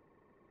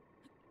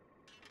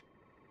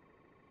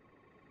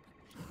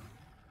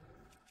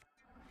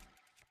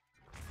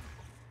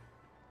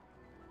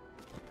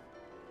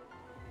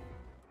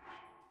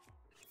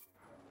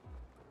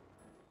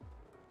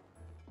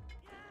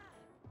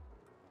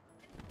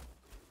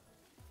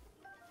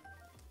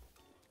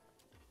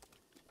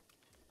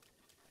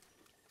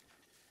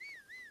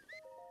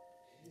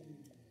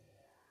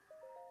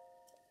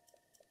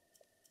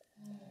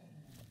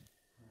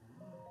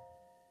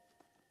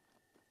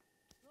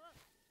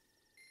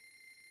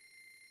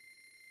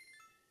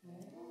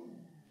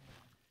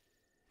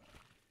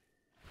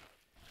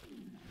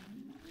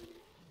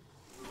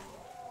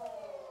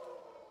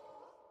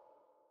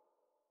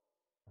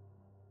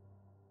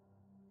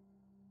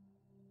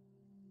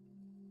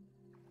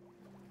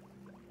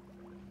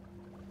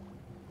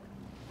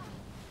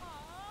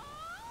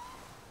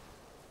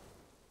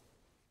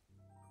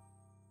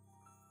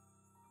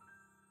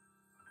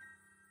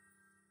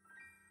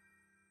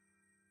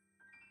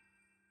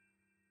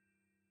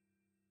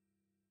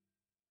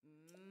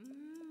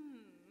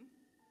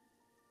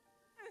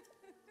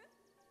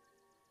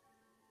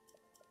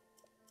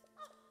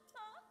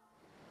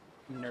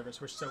 I'm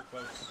nervous. We're so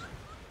close.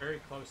 Very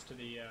close to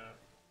the,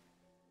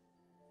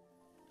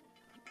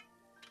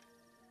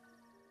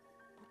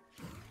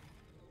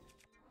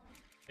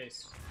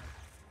 case.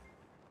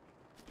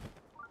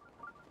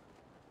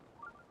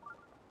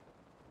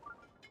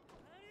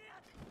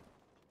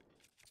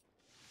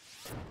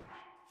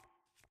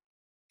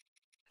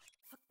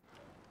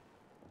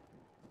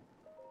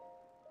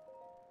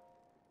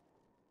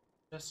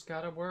 Just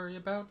gotta worry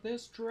about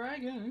this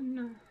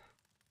dragon.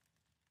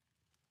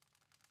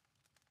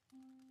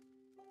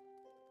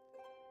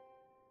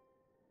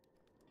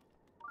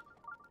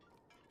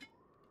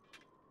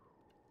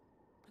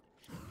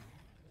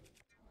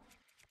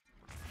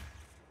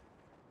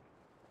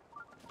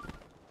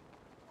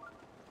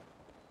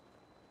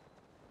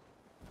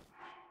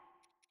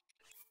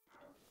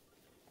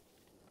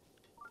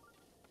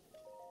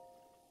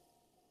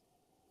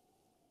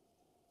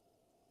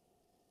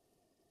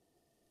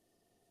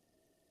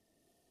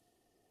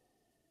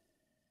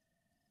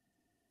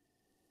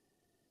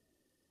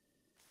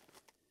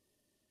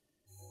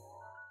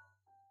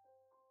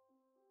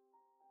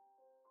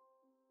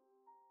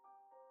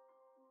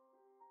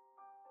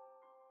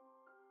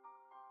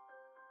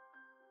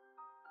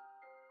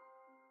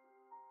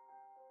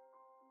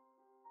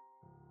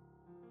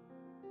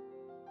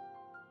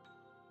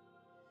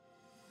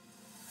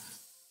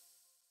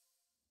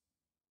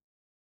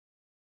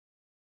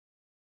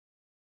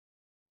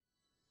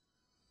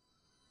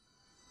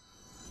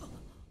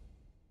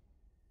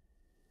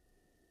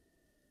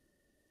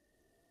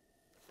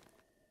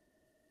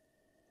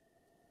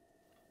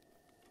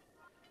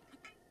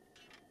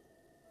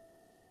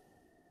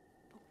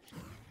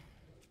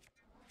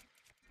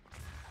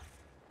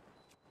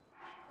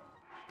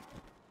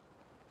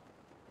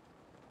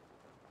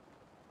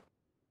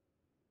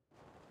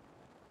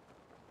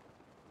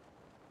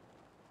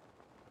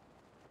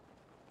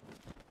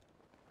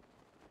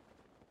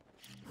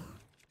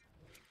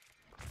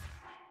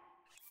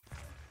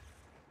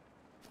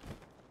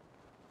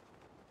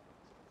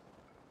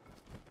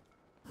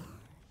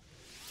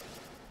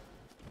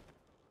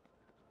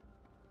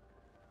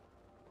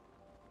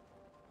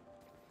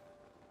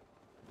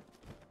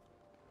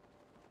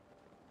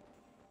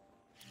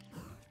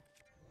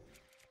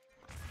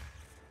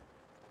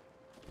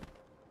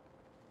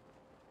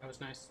 was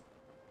nice.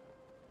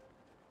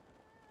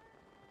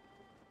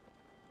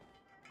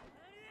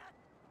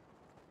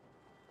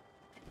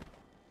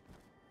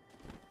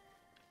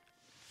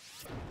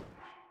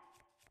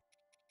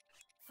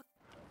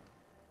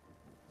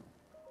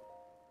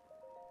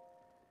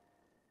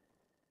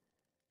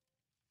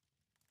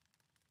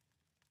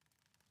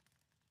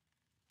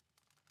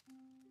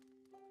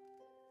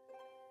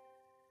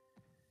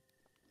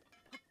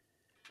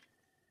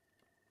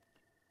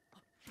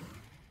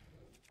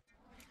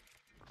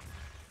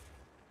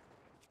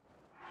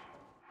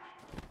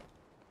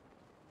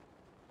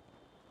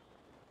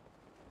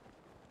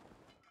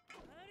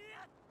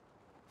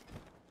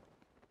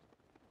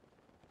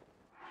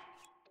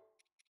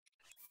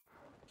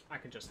 I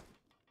could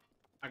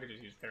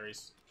just use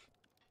fairies.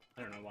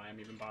 I don't know why I'm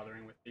even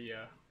bothering with the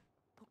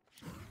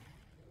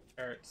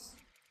ferrets.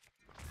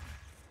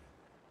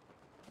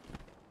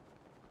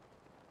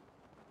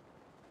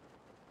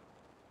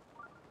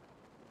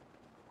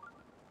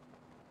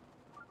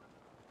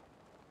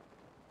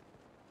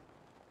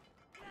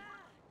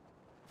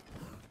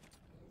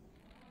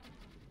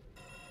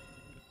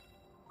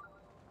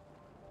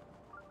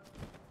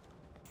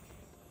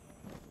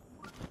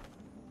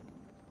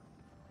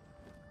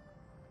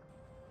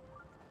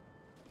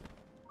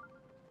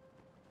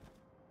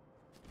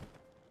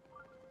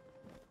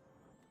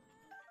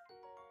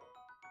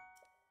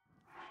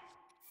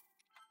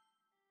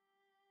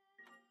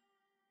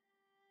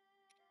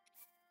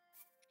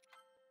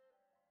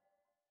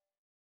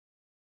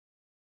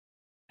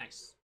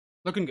 Nice.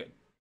 Looking good.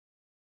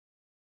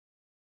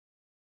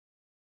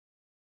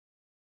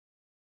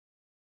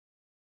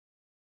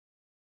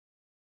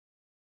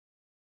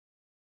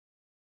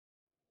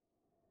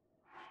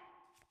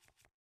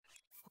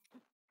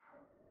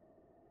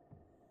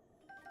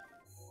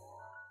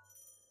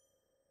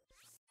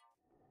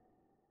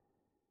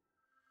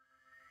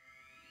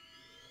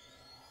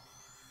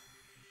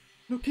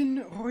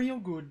 Looking real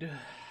good.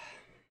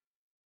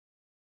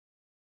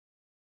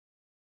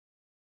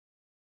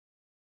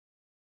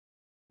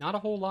 Not a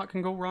whole lot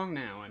can go wrong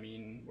now. I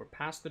mean, we're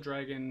past the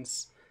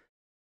dragons.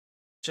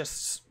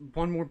 Just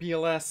one more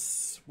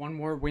BLS, one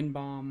more wind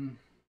bomb,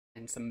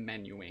 and some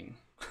menuing.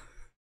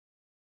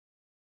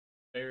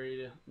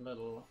 Very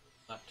little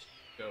left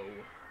to go.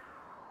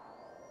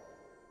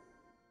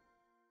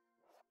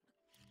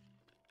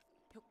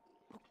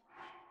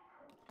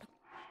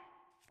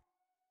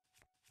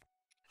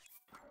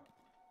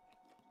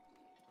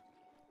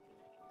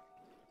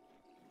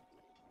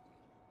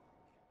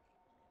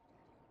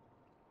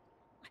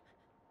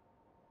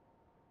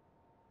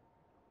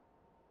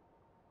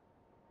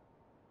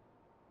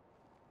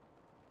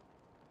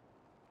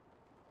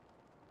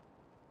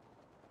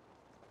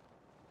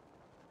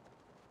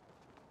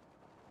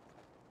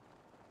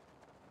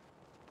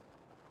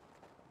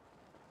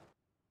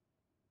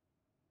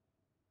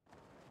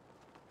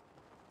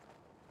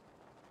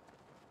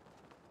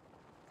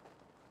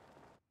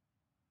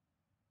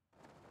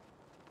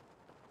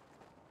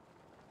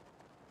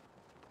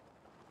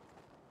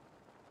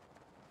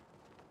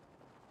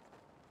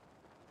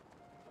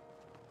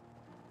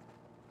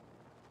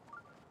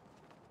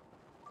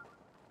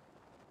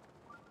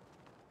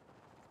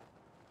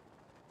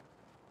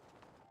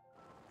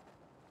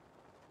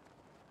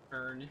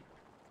 Turn.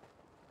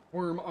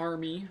 Worm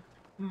army.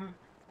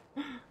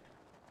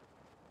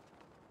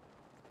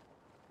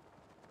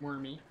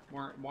 Warmy.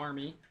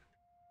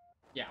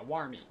 Yeah,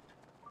 Warmy.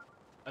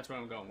 That's what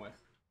I'm going with.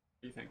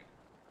 What do you think?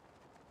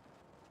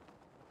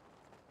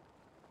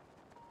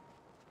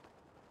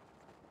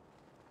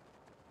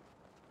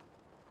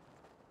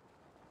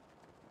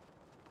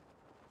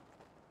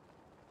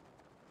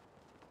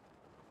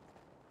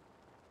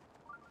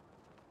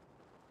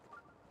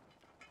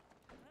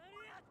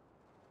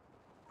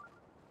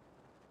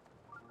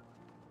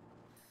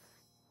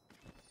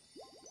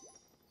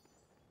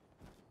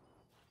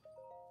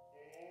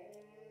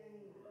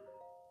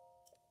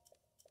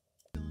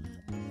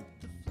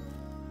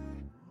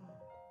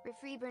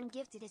 Freeburn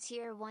gifted a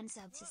tier 1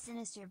 sub to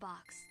Sinister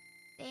Box.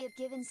 They have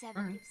given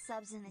 7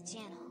 subs in the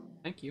channel.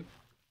 Thank you.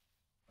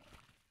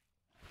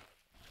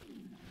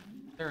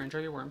 There, enjoy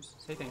your worms.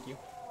 Say thank you.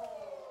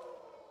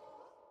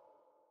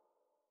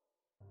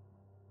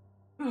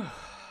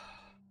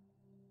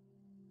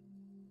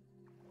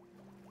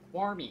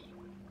 Warmy.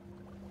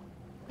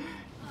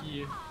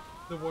 Yeah,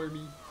 the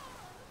Warmy.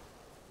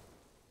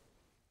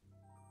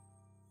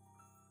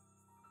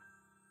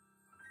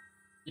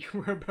 You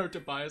were about to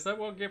buy us that?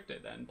 Well, gift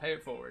it then. Pay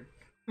it forward.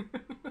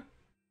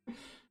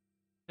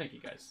 Thank you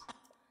guys.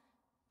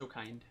 So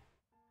kind.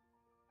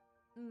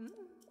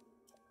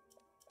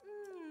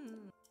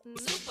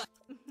 Super.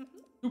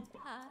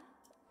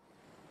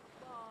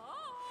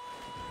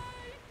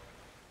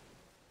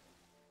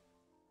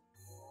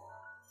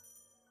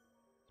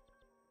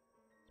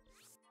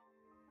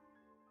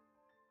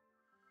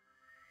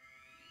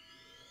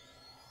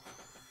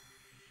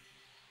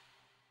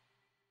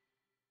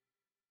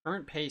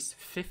 Current pace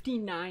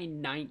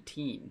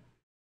 59:19.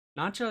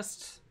 Not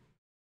just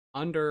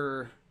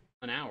under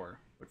an hour,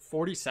 but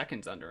 40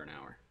 seconds under an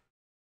hour.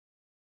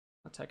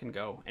 let's heck and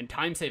go. And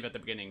time save at the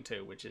beginning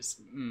too, which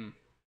is,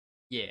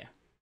 yeah,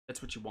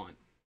 that's what you want.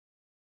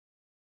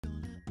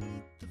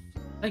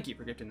 Thank you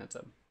for gifting that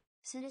sub.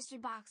 Sinister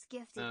Box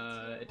gifted.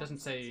 It doesn't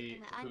say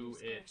who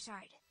it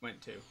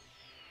went to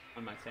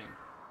on my thing.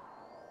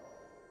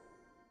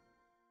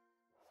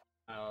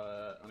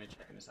 Let me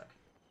check in a sec.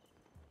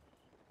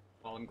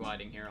 While I'm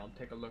gliding here, I'll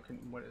take a look at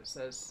what it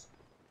says.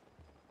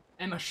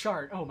 Emma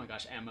Shart. Oh my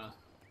gosh, Emma.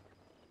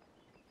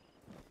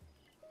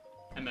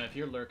 Emma, if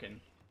you're lurking,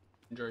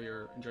 enjoy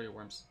your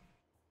worms.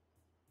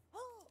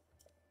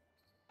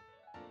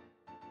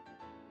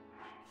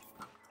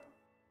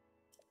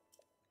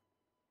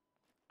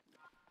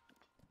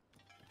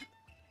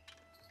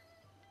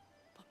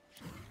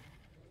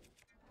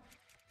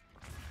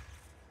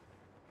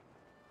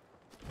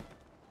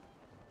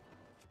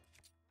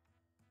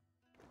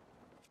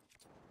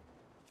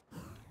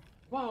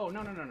 Whoa, no.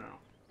 I'm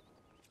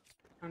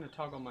trying to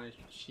toggle my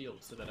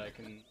shield so that I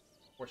can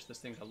force this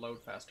thing to load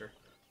faster.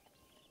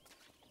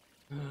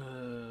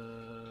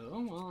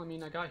 Oh well, I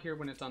mean, I got here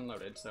when it's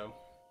unloaded, so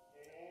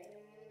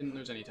didn't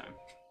lose any time,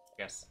 I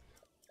guess.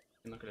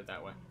 You can look at it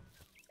that way.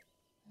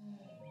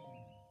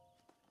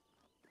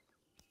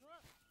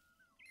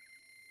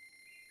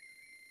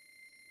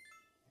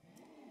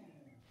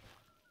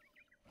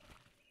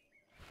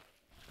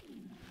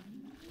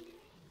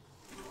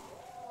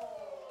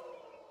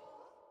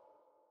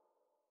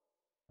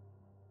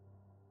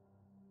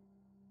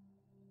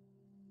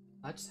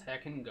 Let's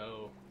heckin'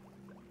 go.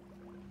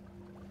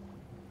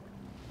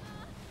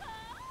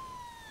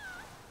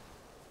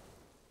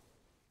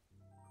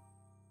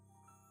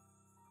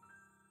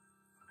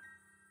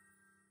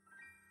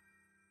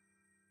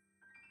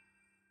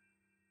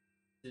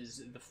 This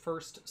is the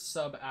first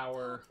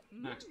sub-hour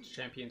Max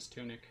Champions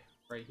Tunic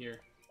right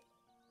here.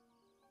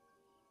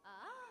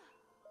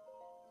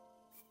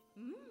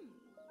 As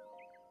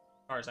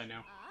far as I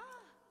know.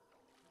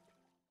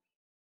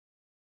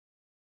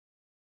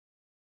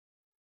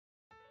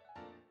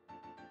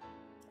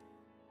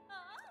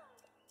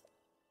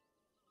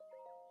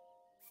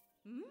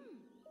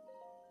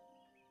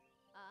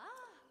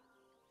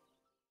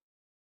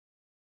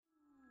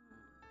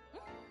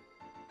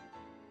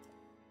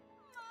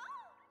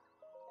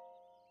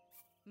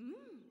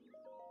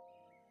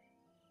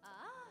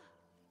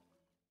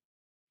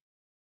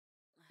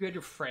 You had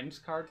your friend's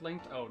card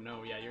linked? Oh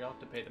no, yeah, you'll have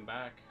to pay them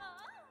back.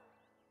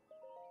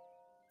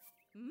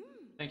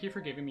 Thank you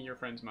for giving me your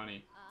friend's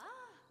money.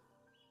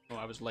 Oh,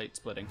 I was late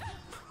splitting.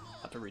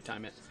 Have to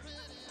retime it.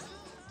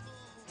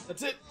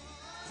 That's it!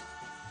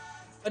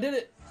 I did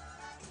it!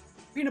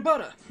 Peanut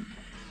butter!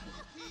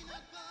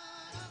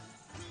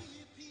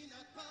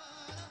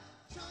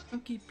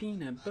 Chunky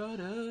peanut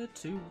butter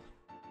too.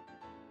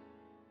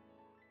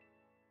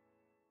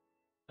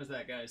 How's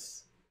that,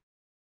 guys?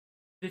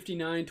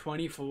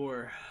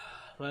 59-24.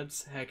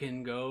 Let's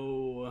heckin'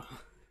 go.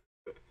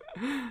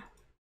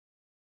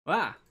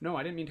 Ah, no,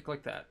 I didn't mean to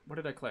click that. What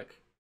did I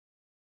click?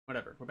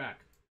 Whatever, we're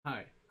back.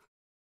 Hi.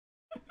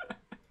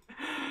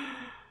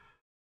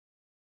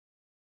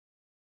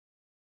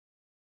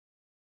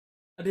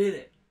 I did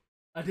it.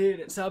 I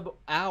did it.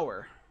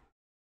 Sub-hour.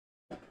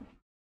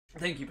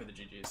 Thank you for the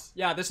GGs.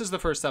 Yeah, this is the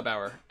first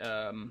sub-hour,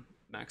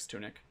 Max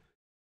Tunic.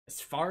 As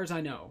far as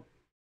I know.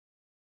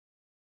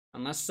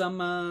 Unless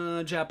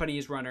some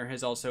Japanese runner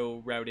has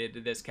also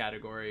routed this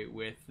category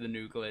with the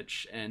new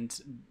glitch and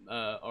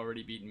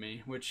already beaten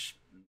me, which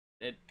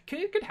it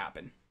could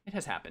happen. It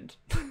has happened.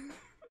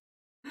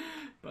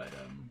 But,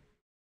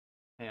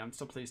 hey, I'm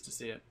still pleased to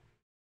see it.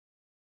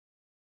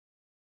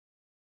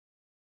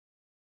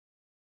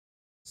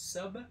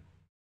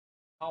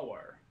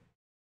 Sub-hour.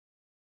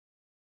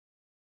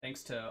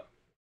 Thanks to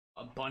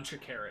a bunch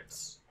of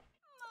carrots.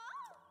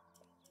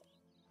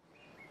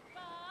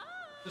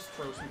 Just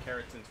throw some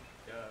carrots into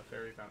the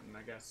fairy fountain,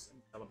 I guess,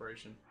 in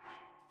celebration.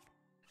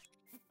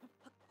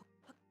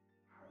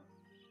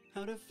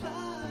 How to fly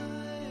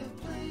a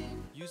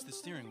plane. Use the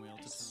steering wheel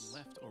to turn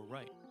left or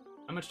right.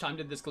 How much time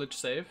did this glitch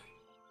save?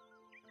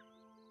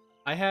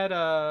 I had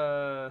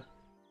an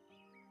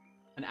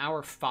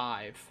hour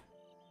 5.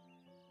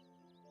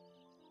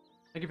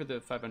 Thank you for the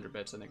 500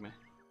 bits, Enigma.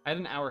 I had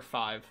an hour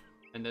 5,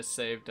 and this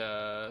saved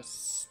that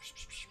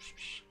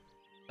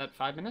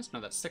 5 minutes? No,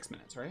 that's 6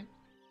 minutes, right?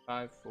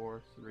 5,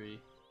 4, 3,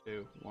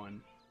 2,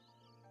 1.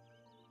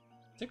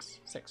 6?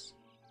 6.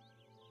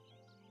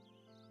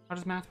 How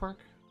does math work?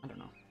 I don't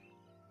know.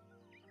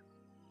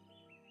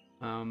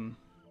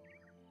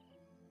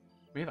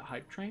 We have a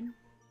hype train,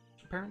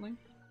 apparently.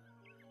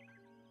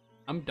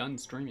 I'm done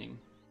streaming.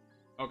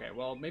 Okay,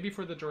 well, maybe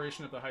for the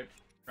duration of the hype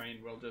train,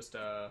 we'll just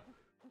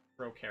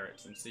throw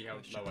carrots and see how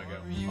low I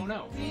go. Oh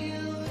no!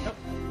 Nope.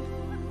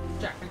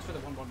 Jack, thanks for the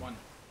 111.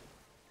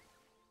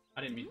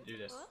 I didn't mean to do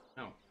this.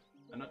 No,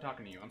 I'm not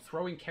talking to you. I'm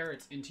throwing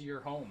carrots into your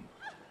home.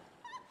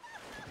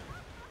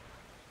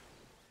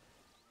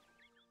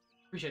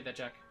 Appreciate that,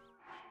 Jack.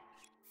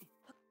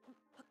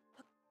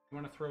 You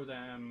want to throw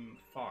them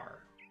far?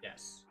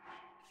 Yes.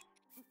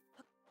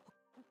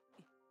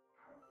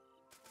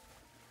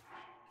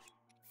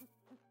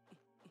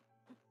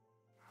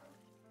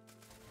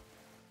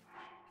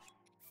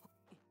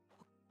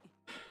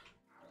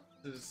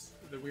 This is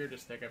the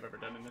weirdest thing I've ever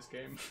done in this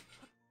game.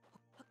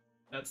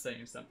 That's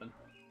saying something.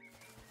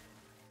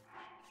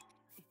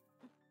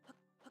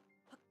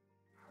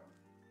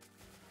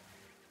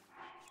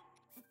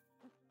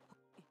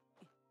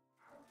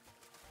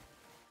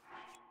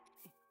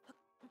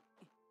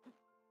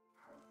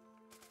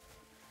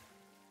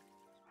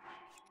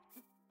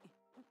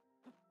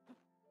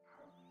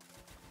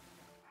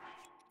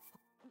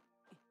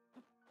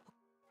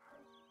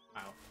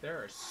 Wow, there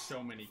are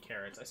so many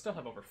carrots. I still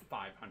have over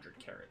 500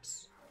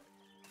 carrots.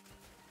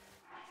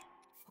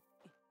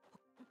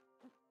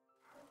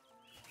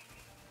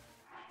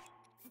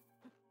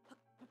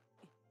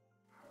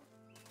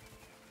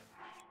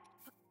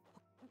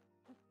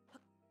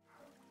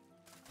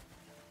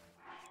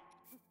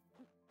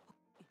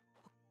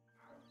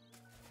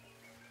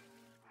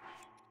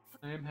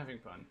 I am having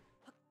fun.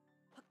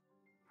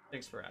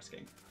 Thanks for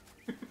asking.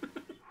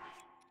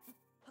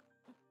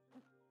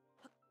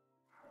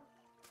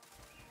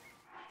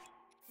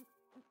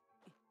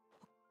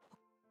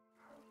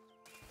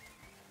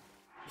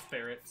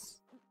 Ferrets.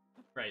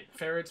 Right,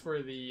 ferrets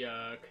were the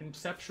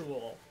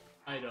conceptual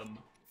item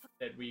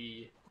that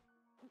we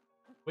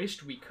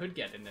wished we could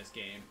get in this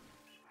game,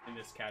 in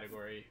this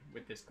category,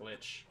 with this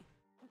glitch.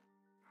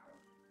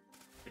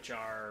 Which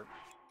are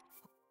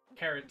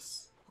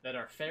carrots that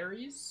are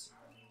fairies.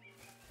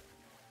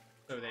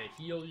 So they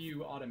heal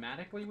you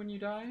automatically when you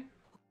die.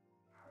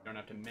 You don't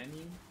have to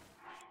menu.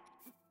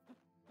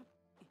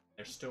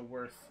 They're still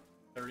worth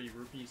 30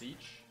 rupees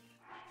each.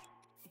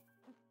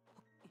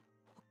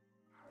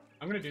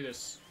 I'm gonna do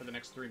this for the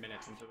next 3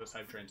 minutes until this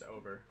hype train's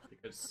over,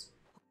 because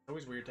it's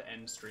always weird to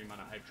end stream on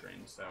a hype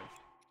train, so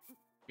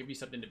give me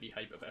something to be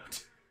hype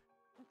about.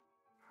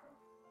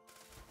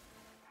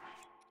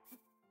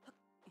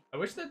 I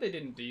wish that they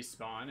didn't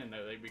despawn and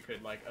that we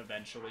could like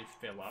eventually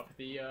fill up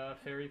the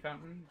fairy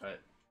fountain,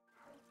 but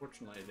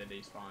fortunately they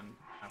despawn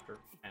after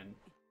 10.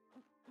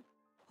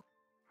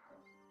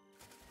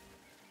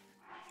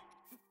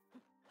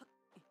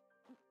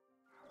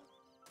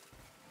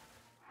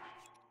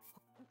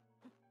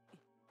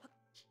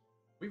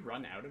 We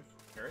run out of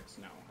carrots?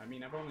 No. I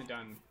mean, I've only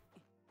done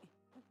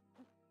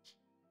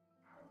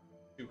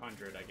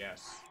 200, I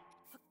guess.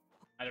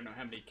 I don't know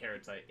how many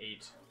carrots I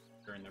ate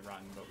during the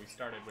run, but we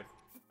started with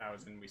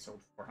 1,000, we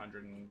sold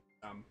 400 and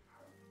some.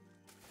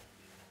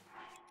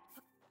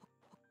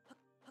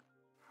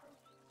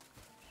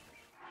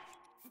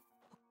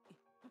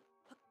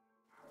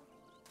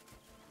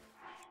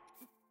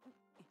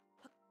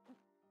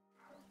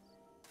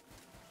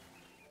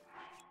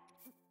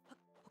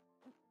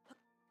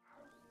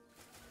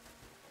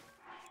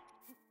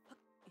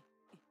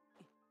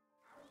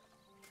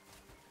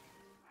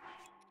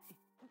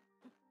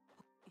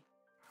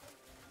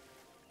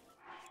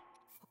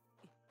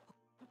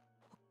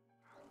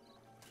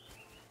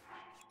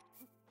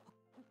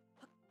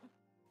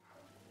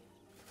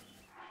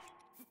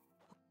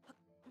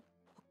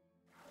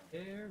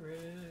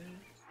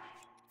 Carrots,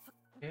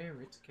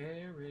 carrots,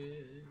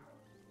 carrots.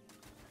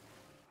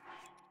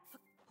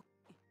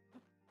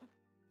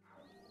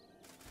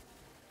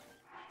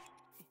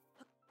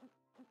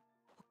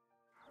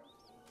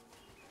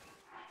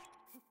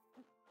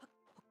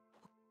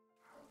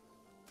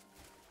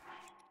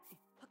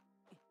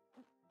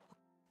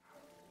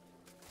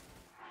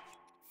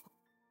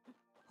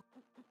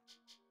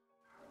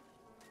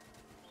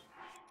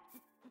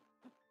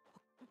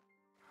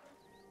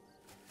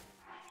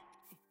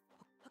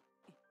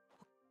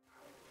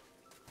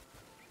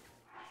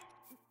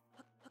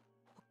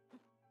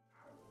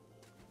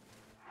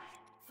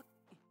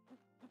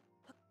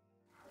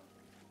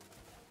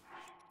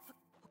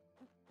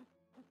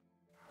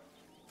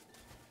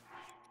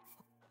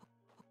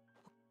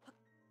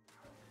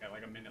 Got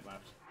like a minute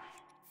left.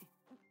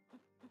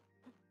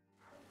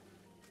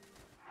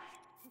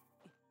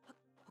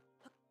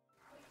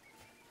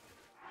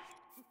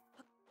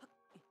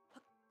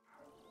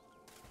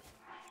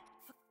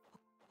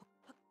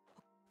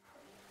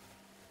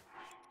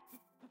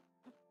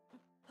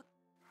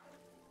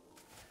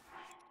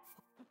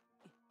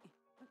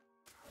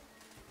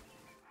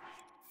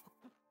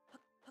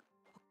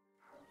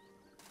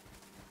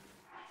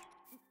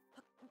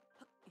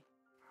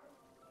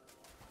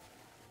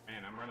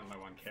 Man, I'm running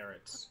low on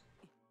carrots.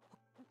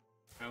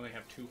 I only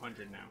have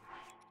 200 now.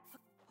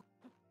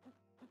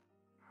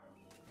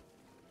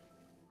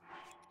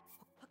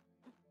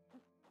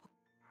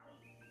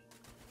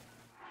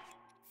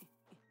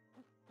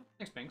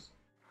 Thanks, Binks.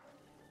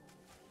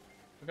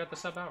 We got the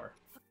sub hour.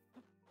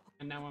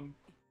 And now I'm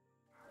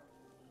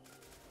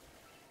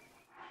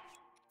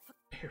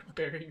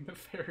burying the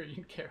fairy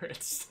in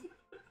carrots.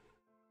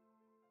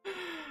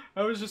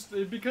 I was just,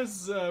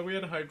 because we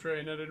had a hype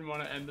train, I didn't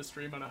want to end the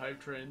stream on a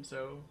hype train,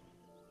 so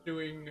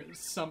doing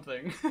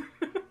something.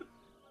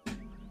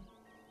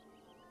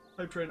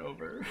 Hype train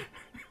over.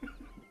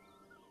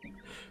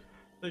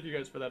 Thank you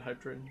guys for that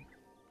hype train.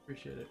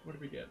 Appreciate it. What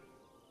did we get?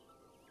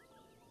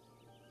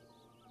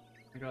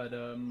 I got,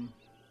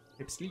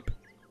 hype sleep.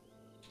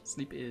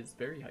 Sleep is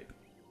very hype.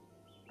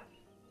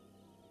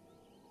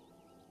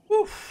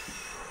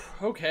 Woof!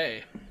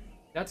 Okay.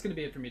 That's gonna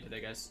be it for me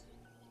today, guys.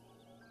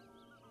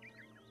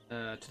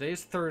 Today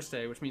is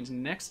Thursday, which means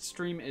next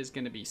stream is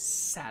gonna be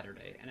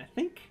Saturday. And I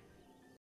think